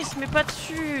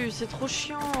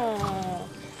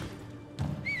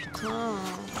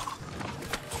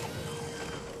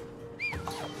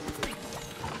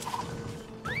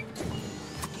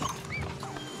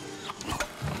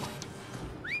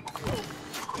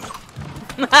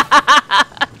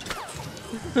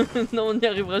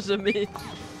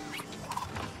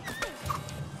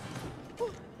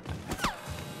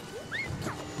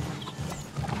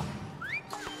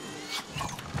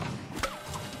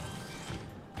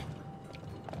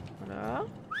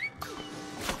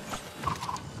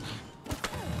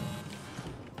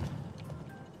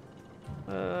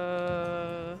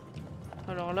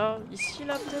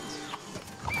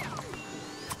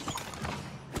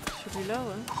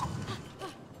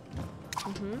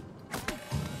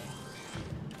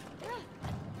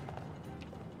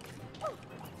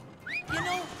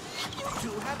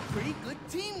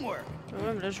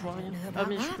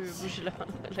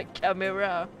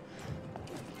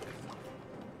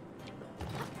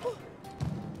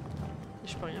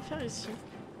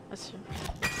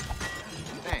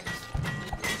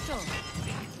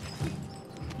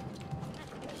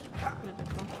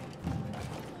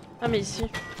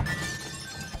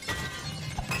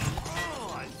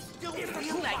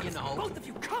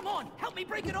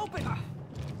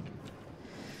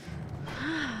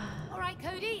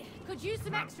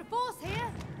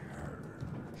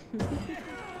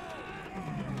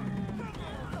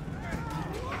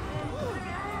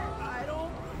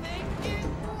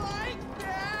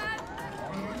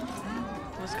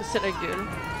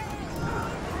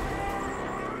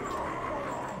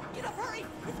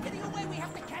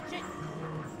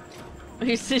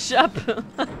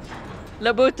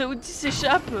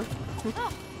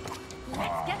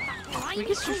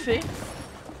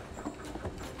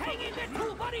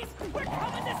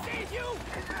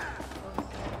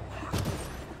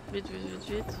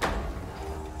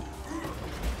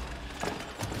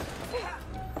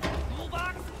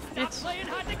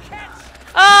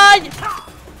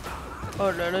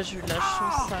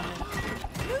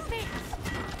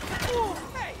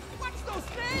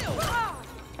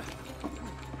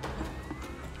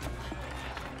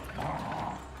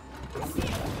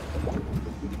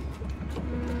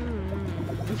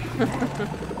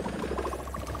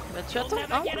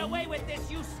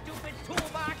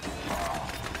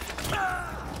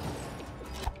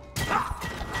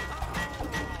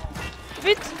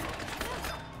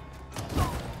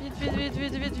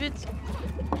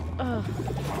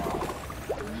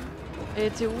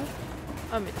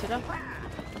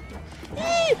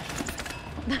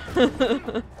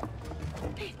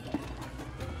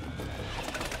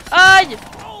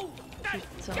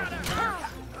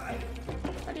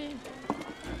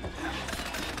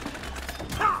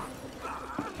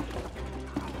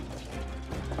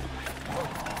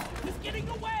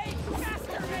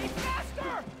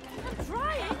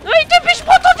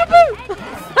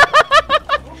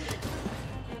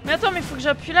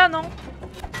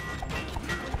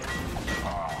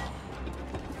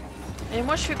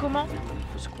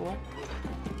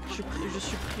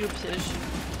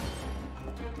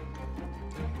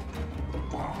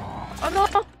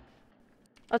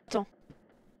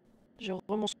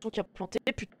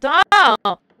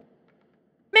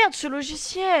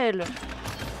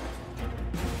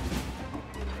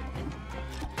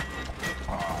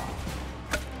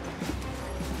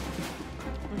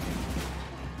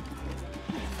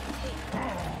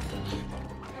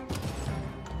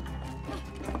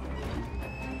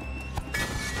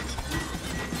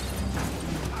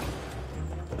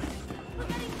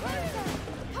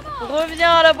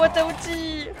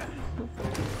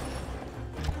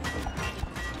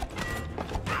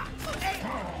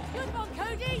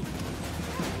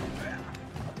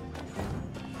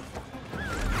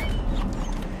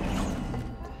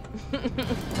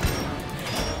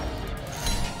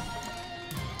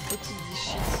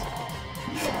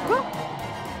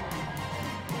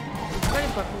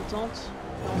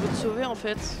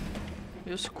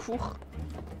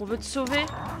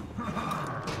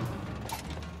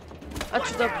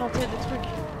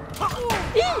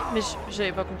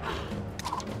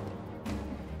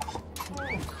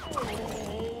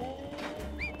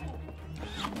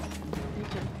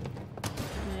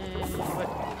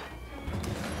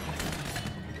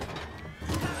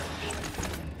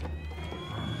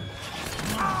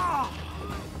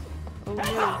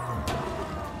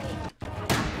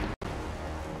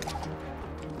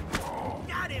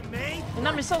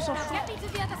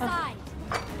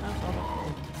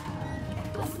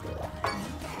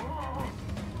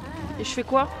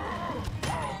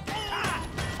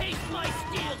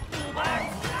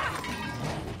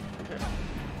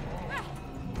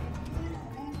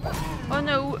Oh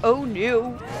no, oh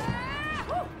no.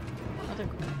 Ah,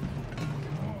 d'accord.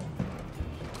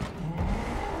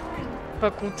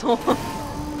 Pas content.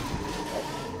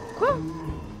 Quoi?